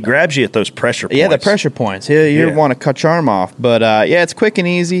 Yeah, and he grabs you at those pressure points. Yeah, the pressure points. You want to cut your arm off. But, it's quick and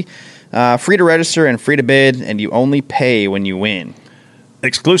easy, free to register and free to bid, and you only pay when you win.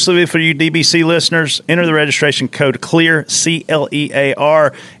 Exclusively for you DBC listeners, enter the registration code CLEAR,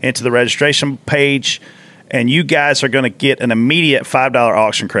 C-L-E-A-R, into the registration page, and you guys are going to get an immediate $5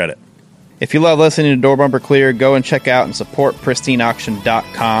 auction credit. If you love listening to Door Bumper Clear, go and check out and support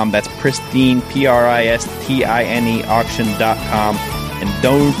pristineauction.com. That's pristine, Pristine auction.com. And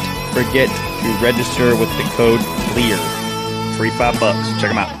don't forget to register with the code CLEAR. Free $5.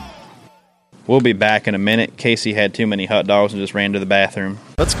 Check them out. We'll be back in a minute. Casey had too many hot dogs and just ran to the bathroom.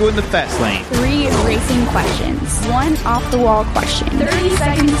 Let's go in the fast lane. 3 racing questions. 1 off-the-wall question. 30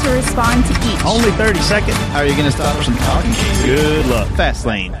 seconds to respond to each. Only 30 seconds. How are you going to stop us from talking? Good luck. Fast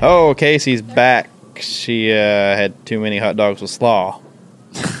lane. Oh, Casey's back. She had too many hot dogs with slaw.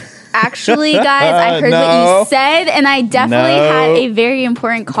 Actually, guys, I heard what you said, and I definitely had a very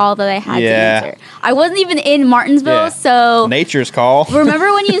important call that I had to answer. I wasn't even in Martinsville, so... Nature's call.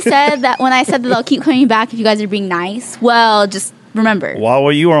 Remember when you said that, when I said that I'll keep coming back if you guys are being nice? Well, just remember.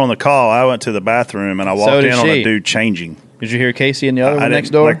 While you were on the call, I went to the bathroom, and I walked in on a dude changing. Did you hear Casey in the other one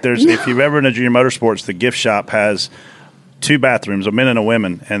next door? Like if you've ever been to Junior Motorsports, the gift shop has 2 bathrooms, a men and a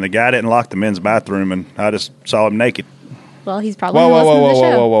women, and the guy didn't lock the men's bathroom, and I just saw him naked. Well, he's probably listening to the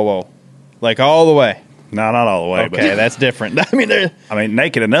show. Whoa. Like all the way? No, not all the way. Okay, that's different. I mean,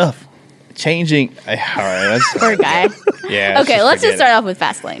 naked enough. Changing. All right, that's poor guy. Yeah. Okay, let's just start off with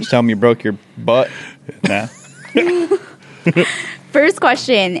Fastlane. Just tell me you broke your butt. Nah. First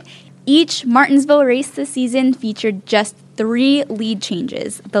question. Each Martinsville race this season featured just 3 lead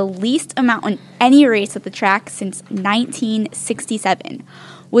changes, the least amount on any race at the track since 1967.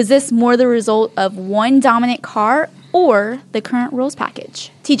 Was this more the result of one dominant car or the current rules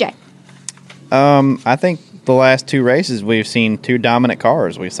package? TJ. I think the last 2 races we've seen 2 dominant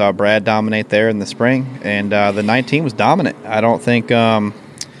cars. We saw Brad dominate there in the spring, and the 19 was dominant. I don't think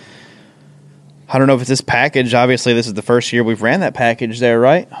I don't know if it's this package. Obviously, this is the first year we've ran that package there,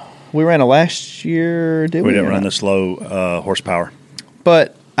 right? We ran it last year, did we? We didn't run this low horsepower.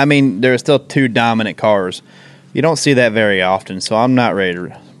 But, I mean, there are still 2 dominant cars. You don't see that very often, so I'm not ready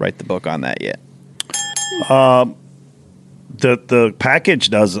to write the book on that yet. The package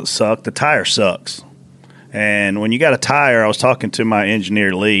doesn't suck. The tire sucks. And when you got a tire, I was talking to my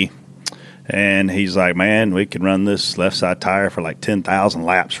engineer, Lee, and he's like, man, we can run this left side tire for like 10,000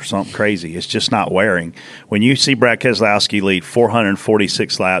 laps or something crazy. It's just not wearing. When you see Brad Keselowski lead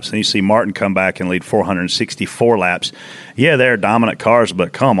 446 laps and you see Martin come back and lead 464 laps, yeah, they're dominant cars,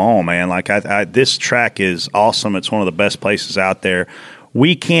 but come on, man. Like this track is awesome. It's one of the best places out there.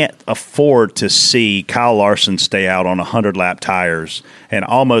 We can't afford to see Kyle Larson stay out on 100-lap tires and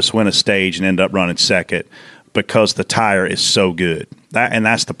almost win a stage and end up running second because the tire is so good.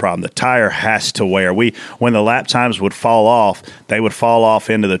 That's the problem. The tire has to wear. When the lap times would fall off, they would fall off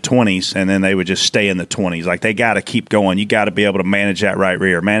into the 20s, and then they would just stay in the 20s. Like, they got to keep going. You got to be able to manage that right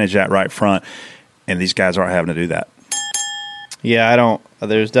rear, manage that right front, and these guys aren't having to do that. Yeah, I don't.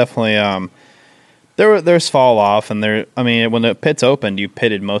 There's definitely there's fall off, and when the pits opened, you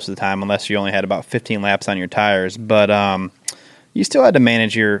pitted most of the time, unless you only had about 15 laps on your tires. But you still had to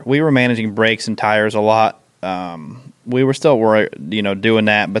manage we were managing brakes and tires a lot. We were still doing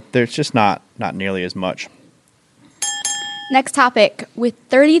that, but there's just not nearly as much. Next topic. With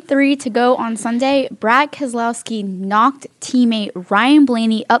 33 to go on Sunday, Brad Keselowski knocked teammate Ryan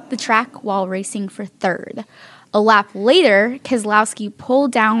Blaney up the track while racing for 3rd. A lap later, Keselowski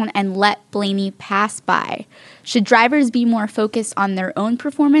pulled down and let Blaney pass by. Should drivers be more focused on their own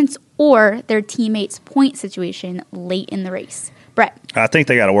performance or their teammates' point situation late in the race? Brett. I think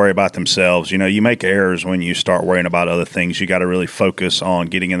they got to worry about themselves. You make errors when you start worrying about other things. You got to really focus on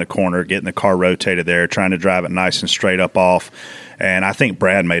getting in the corner, getting the car rotated there, trying to drive it nice and straight up off. And I think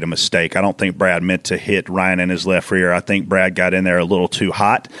Brad made a mistake. I don't think Brad meant to hit Ryan in his left rear. I think Brad got in there a little too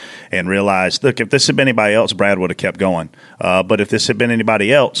hot and realized, look, if this had been anybody else, Brad would have kept going. But if this had been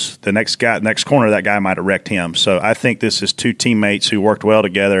anybody else, the next corner, that guy might have wrecked him. So I think this is 2 teammates who worked well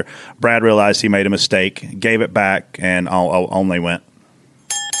together. Brad realized he made a mistake, gave it back, and on they went.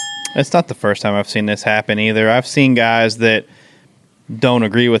 It's not the first time I've seen this happen either. I've seen guys that don't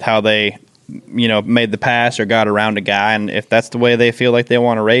agree with how they made the pass or got around a guy, and if that's the way they feel like they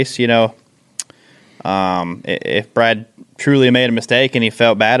want to race, if Brad truly made a mistake and he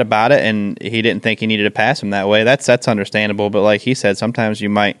felt bad about it and he didn't think he needed to pass him that way, that's understandable. But like he said, sometimes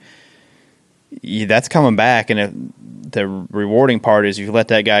that's coming back, and if the rewarding part is you let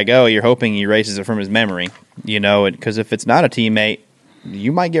that guy go, you're hoping he races it from his memory, because if it's not a teammate,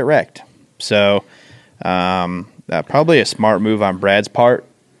 you might get wrecked. So probably a smart move on Brad's part.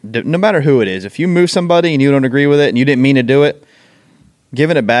 No matter who it is, if you move somebody and you don't agree with it and you didn't mean to do it,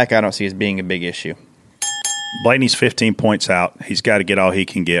 giving it back I don't see as being a big issue. Blaney's 15 points out. He's got to get all he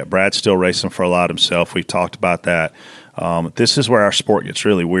can get. Brad's still racing for a lot himself. We've talked about that. This is where our sport gets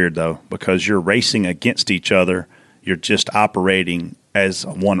really weird, though, because you're racing against each other. You're just operating as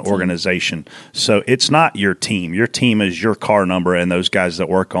one organization. So it's not your team. Your team is your car number and those guys that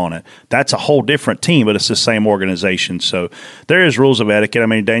work on it. That's a whole different team, but it's the same organization. So there is rules of etiquette. I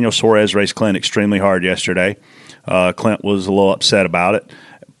mean, Daniel Suarez raced Clint extremely hard yesterday. Clint was a little upset about it,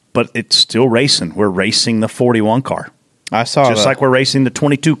 but it's still racing. We're racing the 41 car. I saw just like we're racing the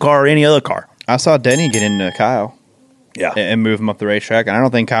 22 car or any other car. I saw Denny get into Kyle. Yeah, and move him up the racetrack, and I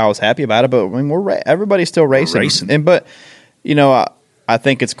don't think Kyle was happy about it. But I mean, everybody's still racing. But you know, I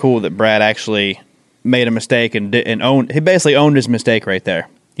think it's cool that Brad actually made a mistake and owned. He basically owned his mistake right there.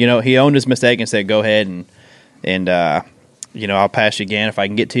 You know, he owned his mistake and said, "Go ahead and you know, I'll pass you again if I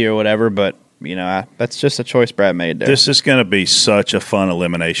can get to you or whatever." But you know, that's just a choice Brad made there. This is going to be such a fun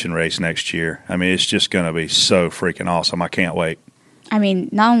elimination race next year. I mean, it's just going to be so freaking awesome. I can't wait. I mean,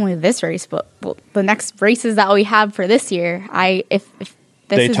 not only this race, but the next races that we have for this year. If this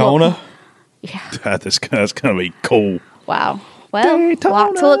Daytona, is yeah, that's going to be cool. Wow. Well, Daytona, a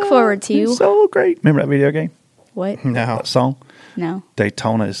lot to look forward to. It's so great. Remember that video game? What? no, That song? No.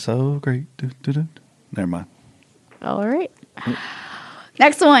 Daytona is so great. Never mind. All right.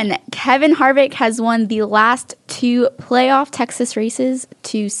 Next one. Kevin Harvick has won the last 2 playoff Texas races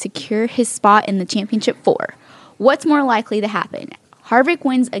to secure his spot in the championship 4. What's more likely to happen? Harvick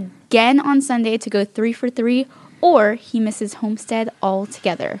wins again on Sunday to go 3 for 3, or he misses Homestead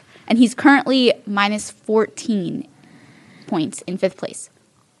altogether. And he's currently minus 14 points in 5th place.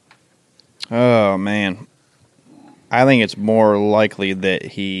 oh man, I think it's more likely that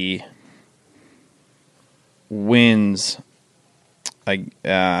he wins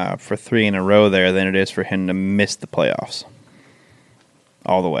for 3 in a row there than it is for him to miss the playoffs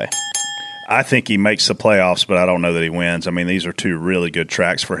all the way. I think he makes the playoffs, but I don't know that he wins. I mean, these are 2 really good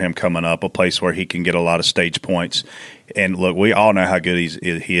tracks for him coming up, a place where he can get a lot of stage points. And look, we all know how good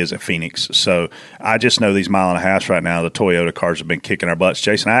he is at Phoenix. So I just know these mile and a halves right now, the Toyota cars have been kicking our butts.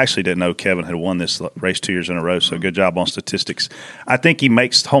 Jason, I actually didn't know Kevin had won this race 2 years in a row, so good job on statistics. I think he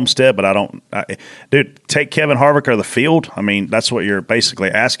makes Homestead, but dude, take Kevin Harvick or the field. I mean, that's what you're basically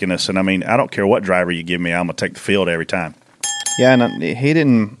asking us. And, I mean, I don't care what driver you give me, I'm going to take the field every time. Yeah, and he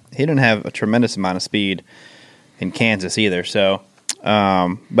didn't have a tremendous amount of speed in Kansas either. So,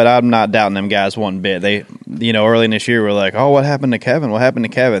 but I'm not doubting them guys one bit. They, you know, early in this year we're like, oh, what happened to Kevin? What happened to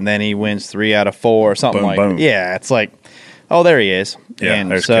Kevin? Then he wins 3 out of 4 or something Boom. Yeah, it's like, oh, there he is. Yeah,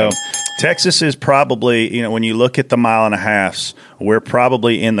 and so Kevin. Texas is probably, you know, when you look at the mile and a halves, we're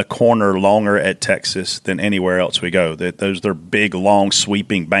probably in the corner longer at Texas than anywhere else we go. Those are big, long,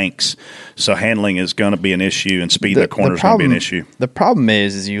 sweeping banks. So handling is going to be an issue, and speed in the corner is going to be an issue. The problem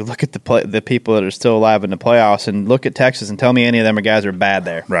is you look at the people that are still alive in the playoffs and look at Texas and tell me any of them are guys that are bad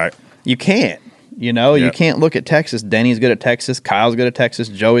there. Right. You can't. You know, you can't look at Texas. Denny's good at Texas. Kyle's good at Texas.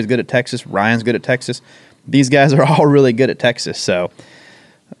 Joey's good at Texas. Ryan's good at Texas. These guys are all really good at Texas. So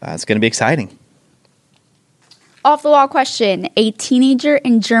it's going to be exciting. Off the wall question. A teenager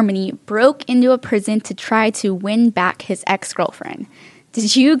in Germany broke into a prison to try to win back his ex-girlfriend.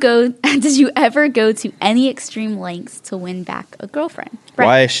 Did you ever go to any extreme lengths to win back a girlfriend? Brett?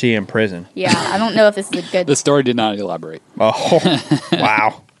 Why is she in prison? Yeah, I don't know if this is a good... The story did not elaborate. Oh,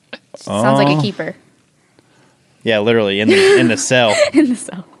 wow. Sounds like a keeper. Yeah, literally in the cell. In the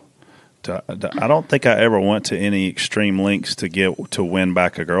cell. I don't think I ever went to any extreme lengths to win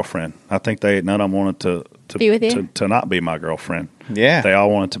back a girlfriend. I think none of them wanted to be with you? to not be my girlfriend. Yeah. They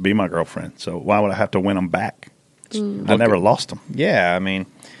all wanted to be my girlfriend. So why would I have to win them back? I never lost them. Yeah, I mean,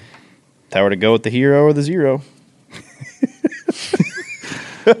 if I were to go with the hero or the zero.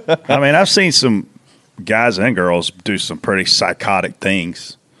 I mean, I've seen some guys and girls do some pretty psychotic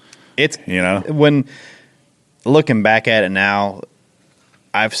things. It's, you know, when looking back at it now,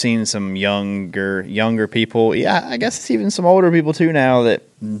 I've seen some younger people. Yeah, I guess it's even some older people too now that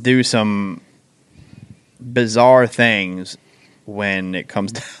do some bizarre things when it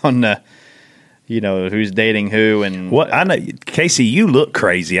comes down to, you know, who's dating who and what. I know, Casey, you look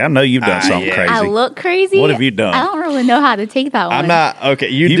crazy. I know you've done something crazy. I look crazy? What have you done? I don't really know how to take that one. I'm not okay.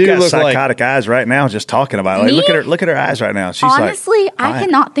 You've do got look psychotic eyes right now. Just talking about it. Like, look at her eyes right now. She's honestly, like, I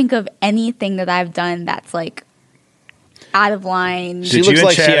cannot think of anything that I've done that's like out of line. She looks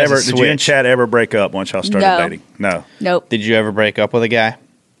like she has a Did you and Chad ever break up once y'all started dating? No. Nope. Did you ever break up with a guy?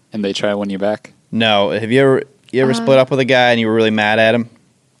 And they try to win you back? No. Have you ever split up with a guy and you were really mad at him?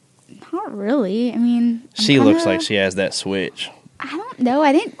 Not really. I mean, she looks like she has that switch. I don't know.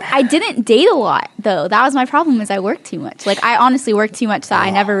 I didn't date a lot though. That was my problem. Is I worked too much. Like I honestly worked too much that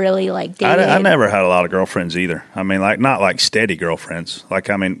I never really like dated. I never had a lot of girlfriends either. I mean, like not like steady girlfriends. Like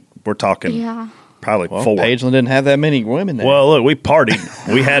I mean, we're talking probably 4. Pageland didn't have that many women there. Well, look, we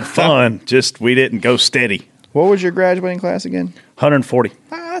partied. We had fun. Just we didn't go steady. What was your graduating class again? 140.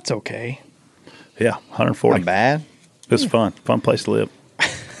 That's okay. Yeah, 140. Not bad. It was fun. Fun place to live.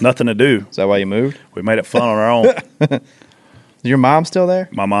 Nothing to do. Is that why you moved? We made it fun on our own. Is your mom still there?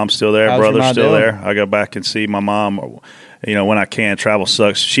 My mom's still there. How's Brother's still doing? there. I go back and see my mom, you know, when I can. Travel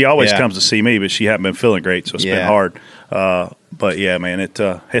sucks. She always comes to see me, but she hasn't been feeling great, so it's been hard. But yeah, man, it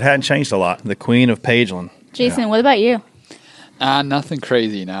hadn't changed a lot. The Queen of Pageland. Jason, what about you? Nothing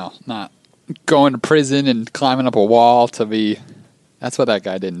crazy now. Not going to prison and climbing up a wall to be. That's what that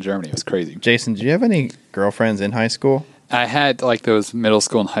guy did in Germany. It was crazy. Jason, did you have any girlfriends in high school? I had like those middle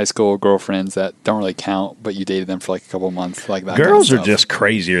school and high school girlfriends that don't really count, but you dated them for like a couple of months, like that. Girls kind of are just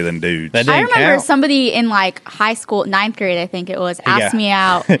crazier than dudes. That I didn't remember count. somebody in like high school, 9th grade, I think it was, asked Yeah. me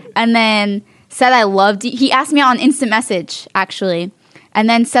out and then said I loved you. He asked me out on instant message, actually, and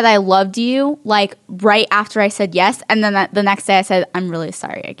then said I loved you, like right after I said yes. And then the next day I said, I'm really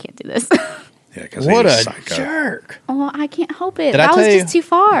sorry, I can't do this. Yeah, because What he's a psycho. jerk. Oh, I can't help it. Did I That was tell you- just too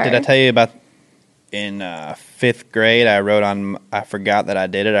far. Did I tell you about in 5th grade, I forgot that I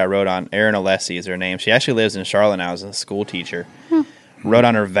did it. I wrote on, Erin Alessi is her name. She actually lives in Charlotte now as a school teacher. Wrote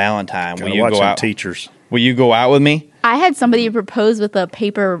on her Valentine. Gotta watch them teachers. Will you go out with me? I had somebody propose with a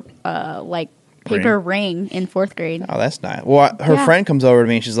paper ring in 4th grade. Oh, that's nice. Well, her Yeah. friend comes over to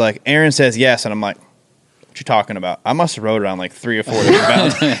me and she's like, Erin says yes. And I'm like, what you talking about? I must have wrote it on like 3 or 4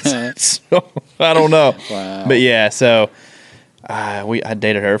 different Valentines. So, I don't know. Wow. But yeah, so I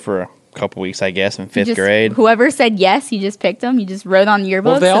dated her for a couple weeks, I guess, in 5th grade. Whoever said yes, you just picked them. You just wrote on yearbooks.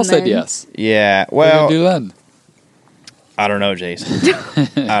 Well, they all and said then- yes. Yeah, What well, do you do then? I don't know, Jason.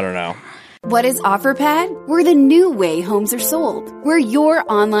 I don't know. What is OfferPad? We're the new way homes are sold. We're your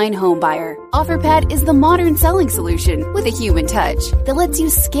online home buyer. OfferPad is the modern selling solution with a human touch that lets you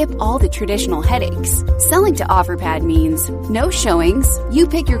skip all the traditional headaches. Selling to OfferPad means no showings, you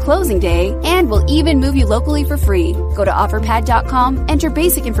pick your closing day, and we'll even move you locally for free. Go to OfferPad.com, enter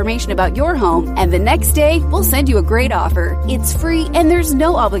basic information about your home, and the next day, we'll send you a great offer. It's free and there's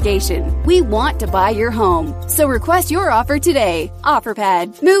no obligation. We want to buy your home. So request your offer today.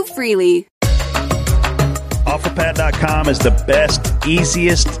 OfferPad. Move freely. OfferPad.com is the best,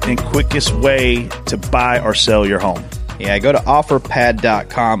 easiest, and quickest way to buy or sell your home. Yeah, go to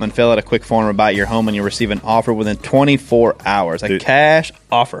OfferPad.com and fill out a quick form about your home, and you'll receive an offer within 24 hours. A cash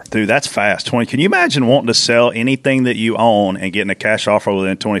offer. Dude, that's fast. Can you imagine wanting to sell anything that you own and getting a cash offer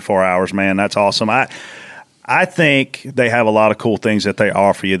within 24 hours, man? That's awesome. I think they have a lot of cool things that they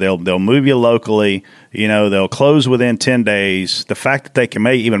offer you. They'll move you locally. You know, they'll close within 10 days. The fact that they can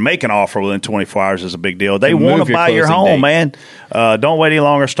even make an offer within 24 hours is a big deal. They want to buy your home, man. Don't wait any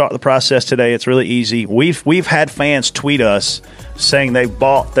longer. Start the process today. It's really easy. We've had fans tweet us saying they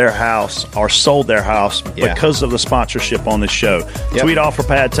bought their house or sold their house because of the sponsorship on this show. Yep. Tweet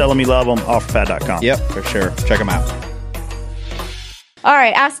OfferPad. Tell them you love them. OfferPad.com. Yep, for sure. Check them out. All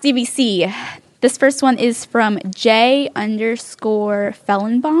right, Ask DBC. This first one is from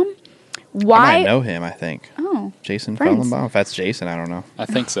J_Fellenbaum. Why? I might know him, I think. Oh, Jason friends. Fellenbaum? If that's Jason, I don't know. I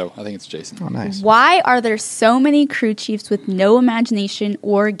think so. I think it's Jason. Oh, nice. Why are there so many crew chiefs with no imagination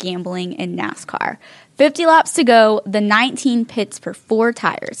or gambling in NASCAR? 50 laps to go, the 19 pits for 4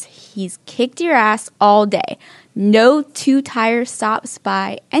 tires. He's kicked your ass all day. No 2-tire stops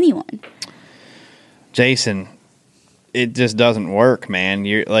by anyone. Jason, it just doesn't work, man.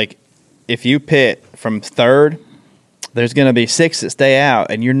 You're like, if you pit from 3rd, there's going to be 6 that stay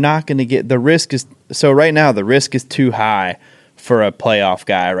out, and you're not going to get the risk is so right now the risk is too high for a playoff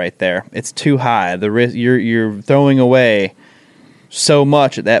guy right there. It's too high. The risk you're throwing away so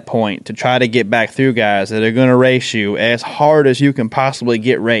much at that point to try to get back through guys that are going to race you as hard as you can possibly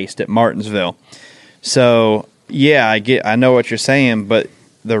get raced at Martinsville. So yeah, I know what you're saying, but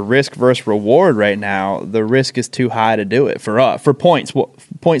the risk versus reward right now, the risk is too high to do it for points.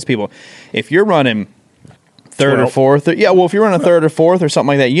 Points people, if you're running 3rd or 4th, if you're running 3rd or 4th or something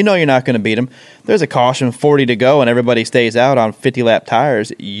like that, you know you're not going to beat them. There's a caution, 40 to go, and everybody stays out on 50 lap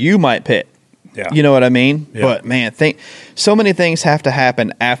tires. You might pit. Yeah. You know what I mean? Yeah. But man, so many things have to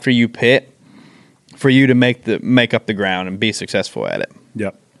happen after you pit for you to make up the ground and be successful at it.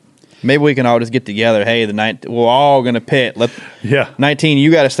 Yep. Maybe we can all just get together. Hey, we're all going to pit. 19,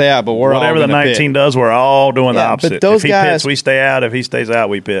 you got to stay out, but we're whatever all the 19 does, we're all doing the opposite. But those if he guys, pits, we stay out. If he stays out,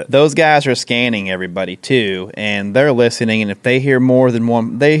 we pit. Those guys are scanning everybody too, and they're listening. And if they hear more than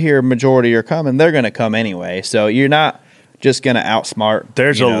one, they hear a majority are coming, they're going to come anyway. So you're not just going to outsmart.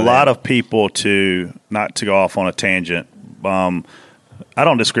 There's a lot of people not to go off on a tangent. I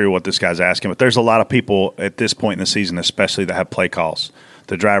don't disagree with what this guy's asking, but there's a lot of people at this point in the season, especially that have play calls.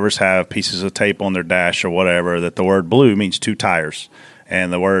 The drivers have pieces of tape on their dash or whatever that the word blue means 2 tires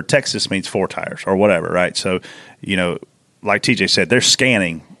and the word Texas means 4 tires or whatever, right? So, like TJ said, they're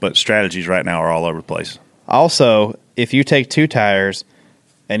scanning, but strategies right now are all over the place. Also, if you take 2 tires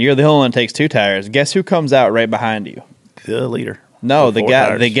and you're the only one that takes 2 tires, guess who comes out right behind you? The leader. No,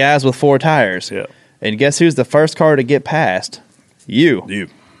 the guys with 4 tires. Yeah. And guess who's the first car to get past? You.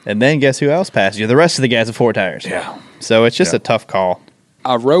 And then guess who else passes you? The rest of the guys with 4 tires. Yeah. So it's just a tough call.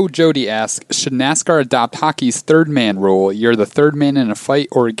 Roe Jody asks, should NASCAR adopt hockey's third man rule? You're the third man in a fight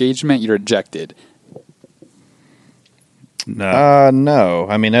or engagement, you're ejected. No. No.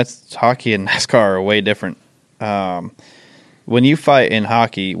 I mean, that's hockey and NASCAR are way different. When you fight in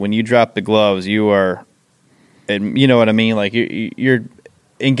hockey, when you drop the gloves, you are, and you know what I mean? Like you're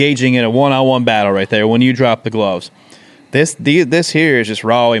engaging in a one-on-one battle right there when you drop the gloves. This here is just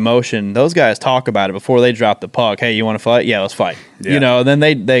raw emotion. Those guys talk about it before they drop the puck. Hey, you want to fight? Yeah, let's fight. Yeah. You know, then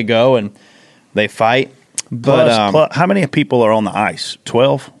they go and they fight. But Plus, how many people are on the ice?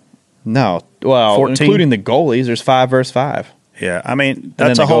 12? No. Well, 14? including the goalies, there's 5 versus 5. Yeah, I mean,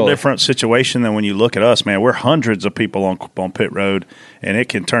 that's a whole different situation than when you look at us, man. We're hundreds of people on pit road, and it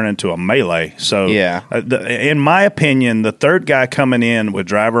can turn into a melee. So, yeah. In my opinion, the third guy coming in with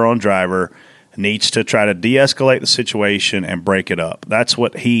driver on driver needs to try to de-escalate the situation and break it up. That's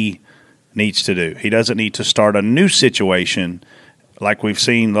what he needs to do. He doesn't need to start a new situation like we've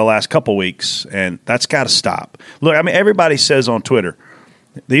seen the last couple weeks, and that's got to stop. Look, I mean, everybody says on Twitter,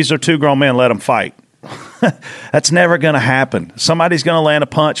 these are 2 grown men, let them fight. That's never going to happen. Somebody's going to land a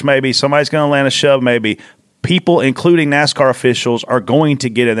punch, maybe. Somebody's going to land a shove, maybe. People, including NASCAR officials, are going to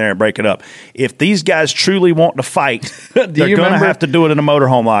get in there and break it up. If these guys truly want to fight, they're going to have to do it in a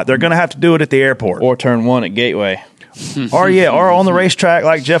motorhome lot. They're going to have to do it at the airport. Or turn 1 at Gateway. or on the racetrack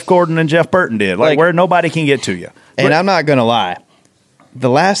like Jeff Gordon and Jeff Burton did, like where nobody can get to you. And I'm not going to lie.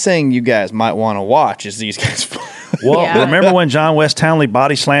 The last thing you guys might want to watch is these guys. Well, remember when John West Townley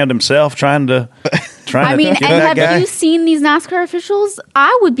body slammed himself trying to I mean, and have you seen these NASCAR officials?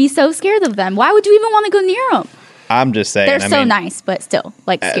 I would be so scared of them. Why would you even want to go near them? I'm just saying. They're so nice, but still,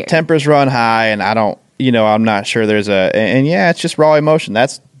 like, scary. Tempers run high, and I don't, I'm not sure there's and it's just raw emotion.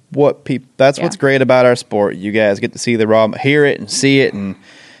 That's what what's great about our sport. You guys get to see the raw, hear it and see it, and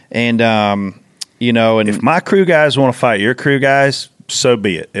if my crew guys want to fight your crew guys, so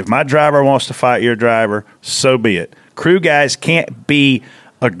be it. If my driver wants to fight your driver, so be it. Crew guys can't be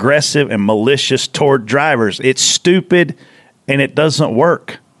aggressive and malicious toward drivers. It's stupid and it doesn't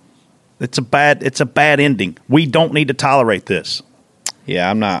work. It's a bad ending. We don't need to tolerate this.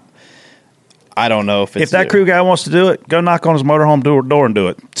 Yeah, I don't know if that crew guy wants to do it, go knock on his motorhome door and do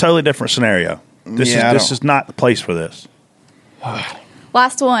it. Totally different scenario. This is not the place for this.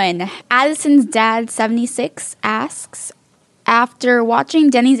 Last one. Addison's dad 76 asks, after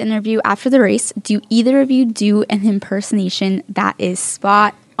watching Denny's interview after the race, do either of you do an impersonation that is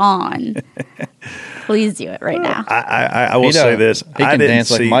spot on? Please do it right now. I will say this. He can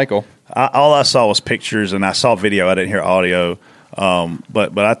dance like Michael. All I saw was pictures, and I saw video. I didn't hear audio,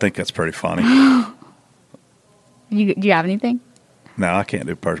 but I think that's pretty funny. Do you have anything? No, I can't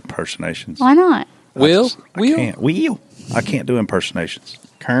do impersonations. Why not? I can't do impersonations.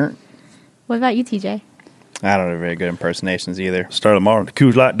 Current? What about you, TJ? I don't do very good impersonations either. Sterling Martin, the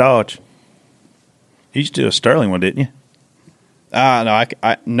Coors Light Dodge. You used to do a Sterling one, didn't you? No,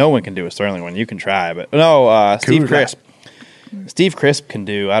 no one can do a Sterling one. You can try, but no. Steve Crisp. Steve Crisp can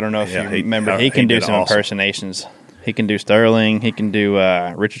do. I don't know if you remember. He can do some impersonations. He can do Sterling. He can do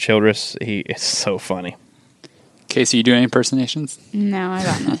Richard Childress. It's so funny. Casey, you do any impersonations? No, I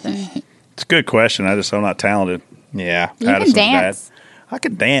got nothing. It's a good question. I'm not talented. Yeah, you can dance. I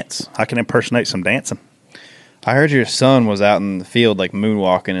can dance. I can impersonate some dancing. I heard your son was out in the field like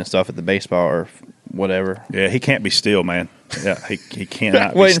moonwalking and stuff at the baseball or whatever. Yeah, he can't be still, man. Yeah, he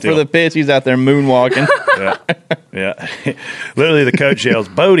cannot waiting be still. for the pitch. He's out there moonwalking. yeah. Literally, the coach yells,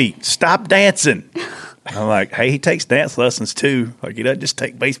 "Bodie, stop dancing!" I'm like, "Hey, he takes dance lessons too. Like he doesn't just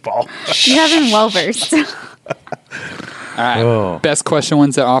take baseball." You have him well versed. All right. Best question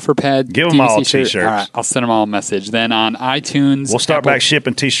ones at OfferPad. Give them all T-shirts. All right. I'll send them all a message. Then on iTunes. We'll start back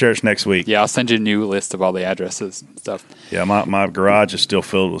shipping T-shirts next week. Yeah, I'll send you a new list of all the addresses and stuff. Yeah, my garage is still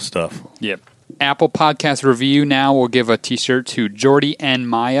filled with stuff. Yep. Apple Podcast Review now will give a T-shirt to Jordy and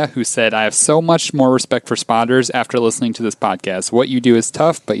Maya, who said, I have so much more respect for spotters after listening to this podcast. What you do is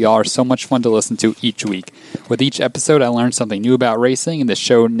tough, but y'all are so much fun to listen to each week. With each episode, I learned something new about racing, and this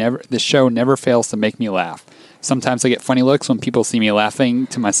show never fails to make me laugh. Sometimes I get funny looks when people see me laughing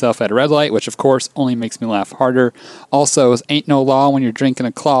to myself at a red light, which of course only makes me laugh harder. Also, ain't no law when you're drinking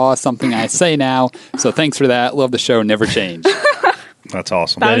a claw, something I say now. So thanks for that. Love the show. Never change. That's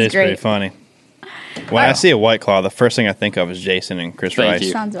awesome. That is great. Pretty funny. When I see a White Claw, the first thing I think of is Jason and Chris Thank Rice.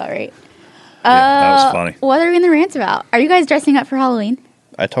 you. Sounds about right. That was funny. What are we going to rant about? Are you guys dressing up for Halloween?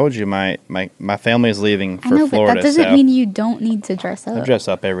 I told you my family is leaving for I know, Florida. but that doesn't mean you don't need to dress up. I dress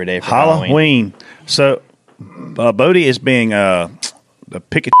up every day for Halloween. So, Bodie is being the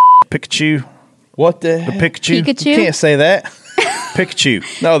Pikachu. What the Pikachu? Pikachu? You can't say that. Pikachu.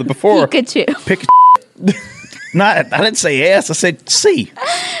 No, the before. Pikachu. I didn't say S. I said C.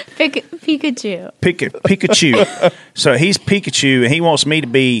 Pikachu. Pikachu. So he's Pikachu, and he wants me to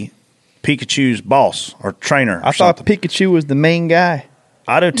be Pikachu's boss or trainer. I thought Pikachu was the main guy.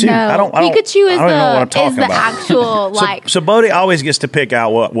 I do too. No, I don't Pikachu is know what I'm talking the about. actual like. So Bodie always gets to pick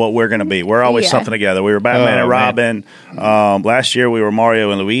out what we're going to be. We're always something together. We were Batman and Robin. Last year we were Mario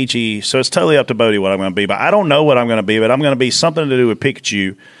and Luigi. So it's totally up to Bodie what I'm going to be. But I don't know what I'm going to be. But I'm going to be something to do with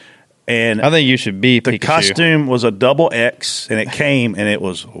Pikachu. And I think you should be the Pikachu. costume was a double X, and it came, and it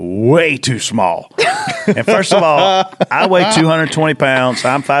was way too small. And first of all, I weigh 220 pounds.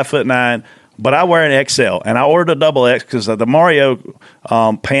 I'm 5'9". But I wear an XL, and I ordered a double X because the Mario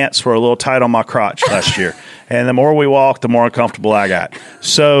pants were a little tight on my crotch last year. And the more we walked, the more uncomfortable I got.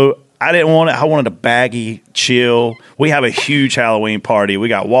 So I didn't want it. I wanted a baggy, chill. We have a huge Halloween party. We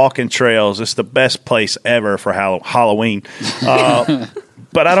got walking trails. It's the best place ever for Halloween.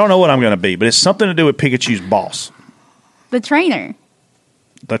 But I don't know what I'm going to be. But it's something to do with Pikachu's boss. The trainer.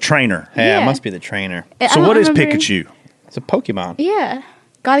 The trainer. Yeah, it must be the trainer. So what is Pikachu? It's a Pokemon. Yeah.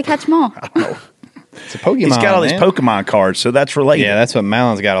 Gotta catch them all. It's a Pokemon. He's got all these Pokemon cards, so that's related. Yeah, that's what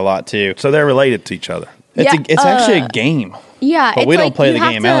Malon's got a lot too. So they're related to each other. It's actually a game. Yeah, but we don't play the you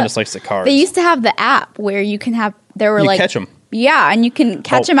have game. Malon just likes the cards. They used to have the app where you can have. There were You like catch 'em. Yeah, and you can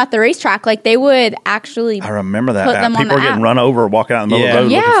catch them at the racetrack. Like they would actually. I remember that. Put them on People the are getting app. run over, walking out in the middle of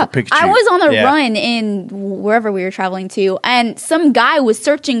the road looking for Pikachu. I was on a run in wherever we were traveling to, and some guy was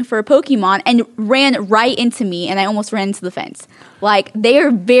searching for a Pokemon and ran right into me, and I almost ran into the fence. Like they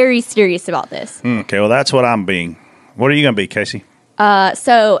are very serious about this. Okay, well that's what I'm being. What are you going to be, Casey?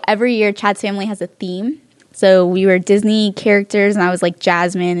 So every year, Chad's family has a theme. So we were Disney characters, and I was like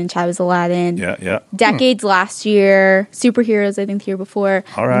Jasmine, and Chad was Aladdin. Yeah. Decades last year, superheroes, I think the year before.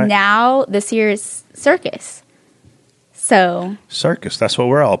 All right. Now, this year is circus. So. Circus, that's what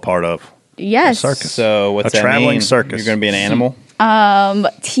we're all part of. Yes. A circus. So what's a that traveling mean? circus. You're going to be an animal?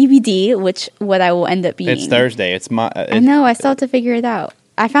 TBD, what I will end up being. It's Thursday. It's my. I know, I still have to figure it out.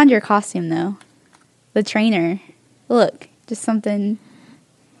 I found your costume, though. The trainer. Look, just something.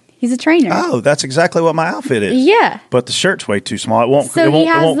 He's a trainer. Oh, that's exactly what my outfit is. Yeah. But the shirt's way too small. It won't So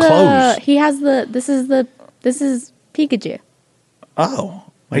close. he has the. This is Pikachu. Oh,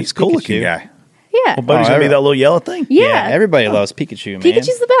 he's a cool looking guy. Yeah. Well, Buddy's going to be that little yellow thing? Yeah. Everybody loves Pikachu, man.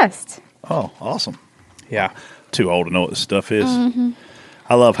 Pikachu's the best. Oh, awesome. Yeah. Too old to know what this stuff is. Mhm.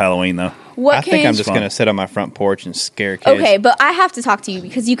 I love Halloween, though. I think I'm just going to sit on my front porch and scare kids. Okay, but I have to talk to you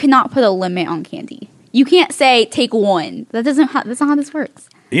because you cannot put a limit on candy. You can't say take one. That's not how this works.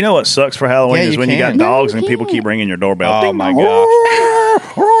 You know what sucks for Halloween is when you got dogs and people keep ringing your doorbell. Oh, Ding my dong.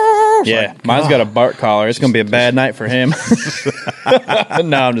 gosh. Yeah, mine's got a bark collar. It's going to be a bad night for him.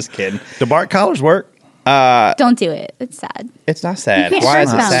 No, I'm just kidding. The bark collars work? Don't do it. It's sad. It's not sad. You can't Why is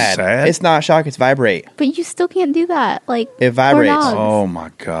it shock them. sad? It's not shock. It's vibrate. But you still can't do that. Like It for vibrates. dogs. Oh,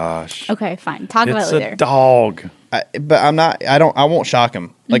 my gosh. Okay, fine. Talk about It's it later. a dog. But I'm not. I won't shock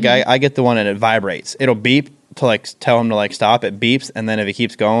him. Like I get the one and it vibrates. It'll beep to like tell him to like stop. It beeps, and then if it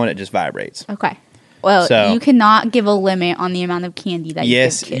keeps going, it just vibrates. Okay. Well, So- you cannot give a limit on the amount of candy that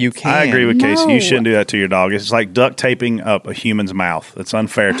Yes, you give kids. you can. I agree with Casey. No. You shouldn't do that to your dog. It's like duct taping up a human's mouth. It's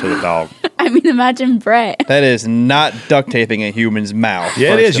unfair to the dog. I mean, imagine Brett. That is not duct taping a human's mouth. Yeah,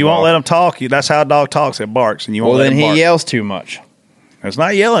 it first is. of You won't all. let him talk. That's how a dog talks. It barks, and you won't Well, let then him he bark. yells too much. It's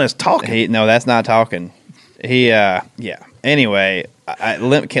not yelling. It's talking. No, that's not talking. Yeah. Anyway,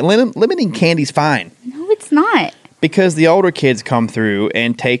 limiting candy's fine No, it's not. because the older kids come through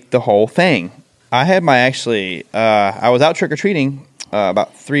and take the whole thing. I had I was out trick or treating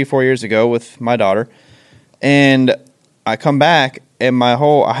about 3-4 years ago with my daughter, and I come back and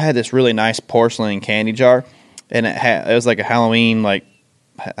I had this really nice porcelain candy jar, and it was like a Halloween, like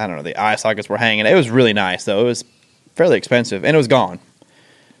I don't know, the eye sockets were hanging. It was really nice though. It was fairly expensive, and it was gone.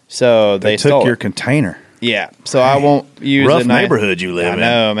 So They stole took your it. container. Yeah, so I won't use Rough it. neighborhood you live I in.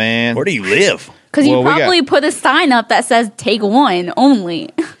 know, man. Where do you live? Because Well, you we got- probably put a sign up that says take one only.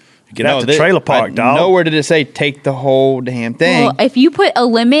 Get out to the trailer park, dog. Nowhere did it say take the whole damn thing. Well, if you put a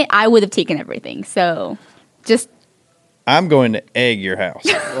limit, I would have taken everything. So just I'm going to egg your house.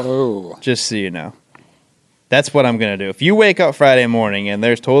 Oh. Just so you know. That's what I'm going to do. If you wake up Friday morning and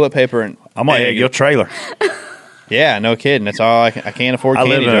there's toilet paper and I'm going to egg your trailer. Yeah, no kidding. That's all I can't afford I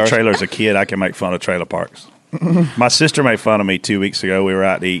candy lived in a jars. trailer as a kid. I can make fun of trailer parks. My sister made fun of me 2 weeks ago. We were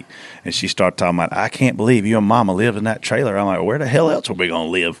out to eat, and she started talking about, I can't believe you and Mama lived in that trailer. I'm like, where the hell else were we going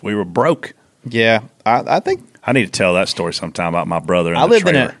to live? We were broke. Yeah, I think I need to tell that story sometime about my brother and I the lived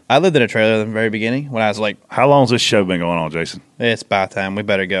trailer. I lived in a trailer in the very beginning when I was like, How long has this show been going on, Jason? it's about time. We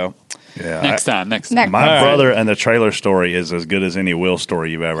better go. Yeah, Next time. My brother and the trailer story is as good as any Will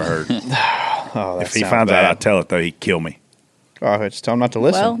story you've ever heard. Oh, that If he sounds finds bad. out I tell it, though, he'd kill me. Oh, just tell him not to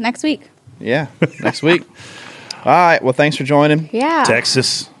listen. Well, next week. Yeah, next week. All right. Well, thanks for joining. Yeah.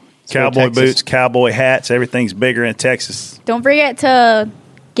 Texas, go cowboy Texas. boots, cowboy hats, everything's bigger in Texas. Don't forget to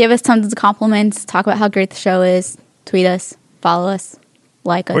give us tons of compliments. Talk about how great the show is. Tweet us. Follow us.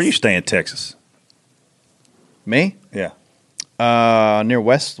 Like us. Where do you stay in Texas? Me? Yeah. Near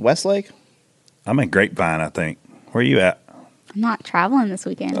Westlake. I'm in Grapevine, I think. Where are you at? I'm not traveling this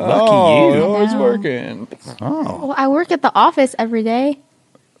weekend. Lucky you. Always I know. working. Oh, Well, I work at the office every day.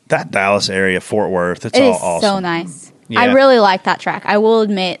 that Dallas area, Fort Worth, it's It all is awesome. so nice. Yeah. I really like that track. I will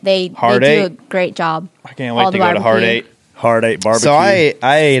admit they do Hard a Eight. great job. I can't All wait the to go to Hard barbecue. Eight. Hard 8 barbecue. So I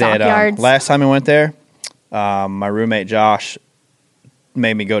ate at Stockyards. last time I went there. My roommate Josh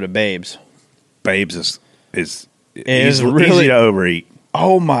made me go to Babes. Babes is is easy really- to overeat.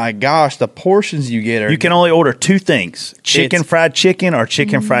 Oh my gosh, the portions you get are You can only order two things: chicken fried chicken or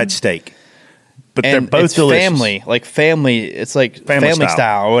chicken fried steak. But they're and both it's delicious. family. It's like Family family style.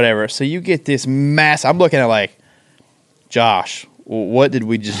 style or whatever. So you get this mass. I'm looking at like, Josh, what did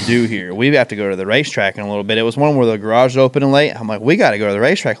we just do here? We have to go to the racetrack in a little bit. It was one where the garage is open and late. I'm like, we got to go to the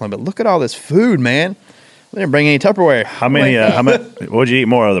racetrack in a little bit. Look at all this food, man. We didn't bring any Tupperware. How many? What'd you eat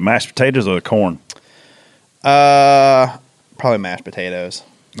more of, the mashed potatoes or the corn? Probably mashed potatoes.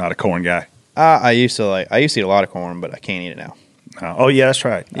 Not a corn guy. I used to eat a lot of corn, but I can't eat it now. Oh yeah, that's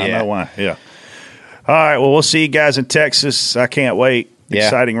right. I Yeah. know why. Yeah. All right. Well, we'll see you guys in Texas. I can't wait. Yeah.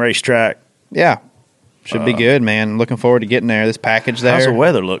 Exciting racetrack. Yeah. Should be good, man. Looking forward to getting there. This package there. How's the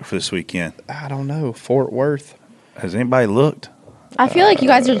weather look for this weekend? I don't know. Fort Worth. Has anybody looked? I feel like you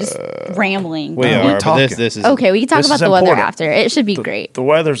guys are just rambling. We we're are. But talking. this is Okay, we can talk This about is the weather important. after. It should be great. The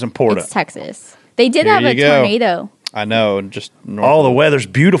weather's important. It's Texas. They did Here have a you go. tornado. I know. Just north All the of- weather's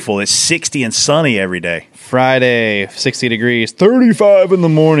beautiful. It's 60 and sunny every day. Friday, 60 degrees, 35 in the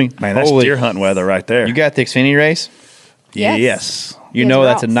morning. Man, that's Holy- deer hunting weather right there. You got the Xfinity race? Yes. Yes. You Yes, know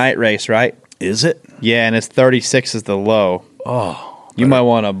that's a Ross. night race, right? Is it? Yeah, and it's 36 is the low. Oh, You might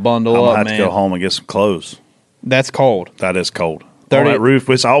want to bundle I'm up, gonna have man. to go home and get some clothes. That's cold. That is cold. 30 On that roof,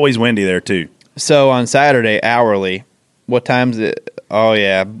 it's always windy there too. So on Saturday, hourly, what time's it? Oh,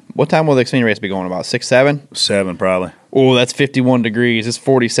 yeah. What time will the Xfinity race be going? About 6, 7? 7 probably. Oh, that's 51 degrees. It's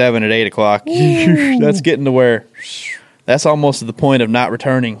 47 at 8 o'clock. That's getting to where that's almost to the point of not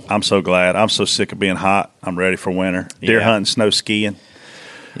returning. I'm so glad. I'm so sick of being hot. I'm ready for winter. Deer Yeah. hunting, snow skiing.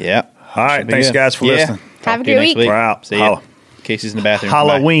 Yeah. All right. Should be Thanks, good. guys, for Yeah. listening. Have Talk a to you great next week. We're out. See ya. Holla. Casey's in the bathroom. Bye.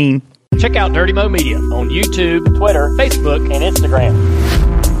 Halloween. Check out Dirty Mo Media on YouTube, Twitter, Facebook, and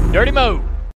Instagram. Dirty Mo.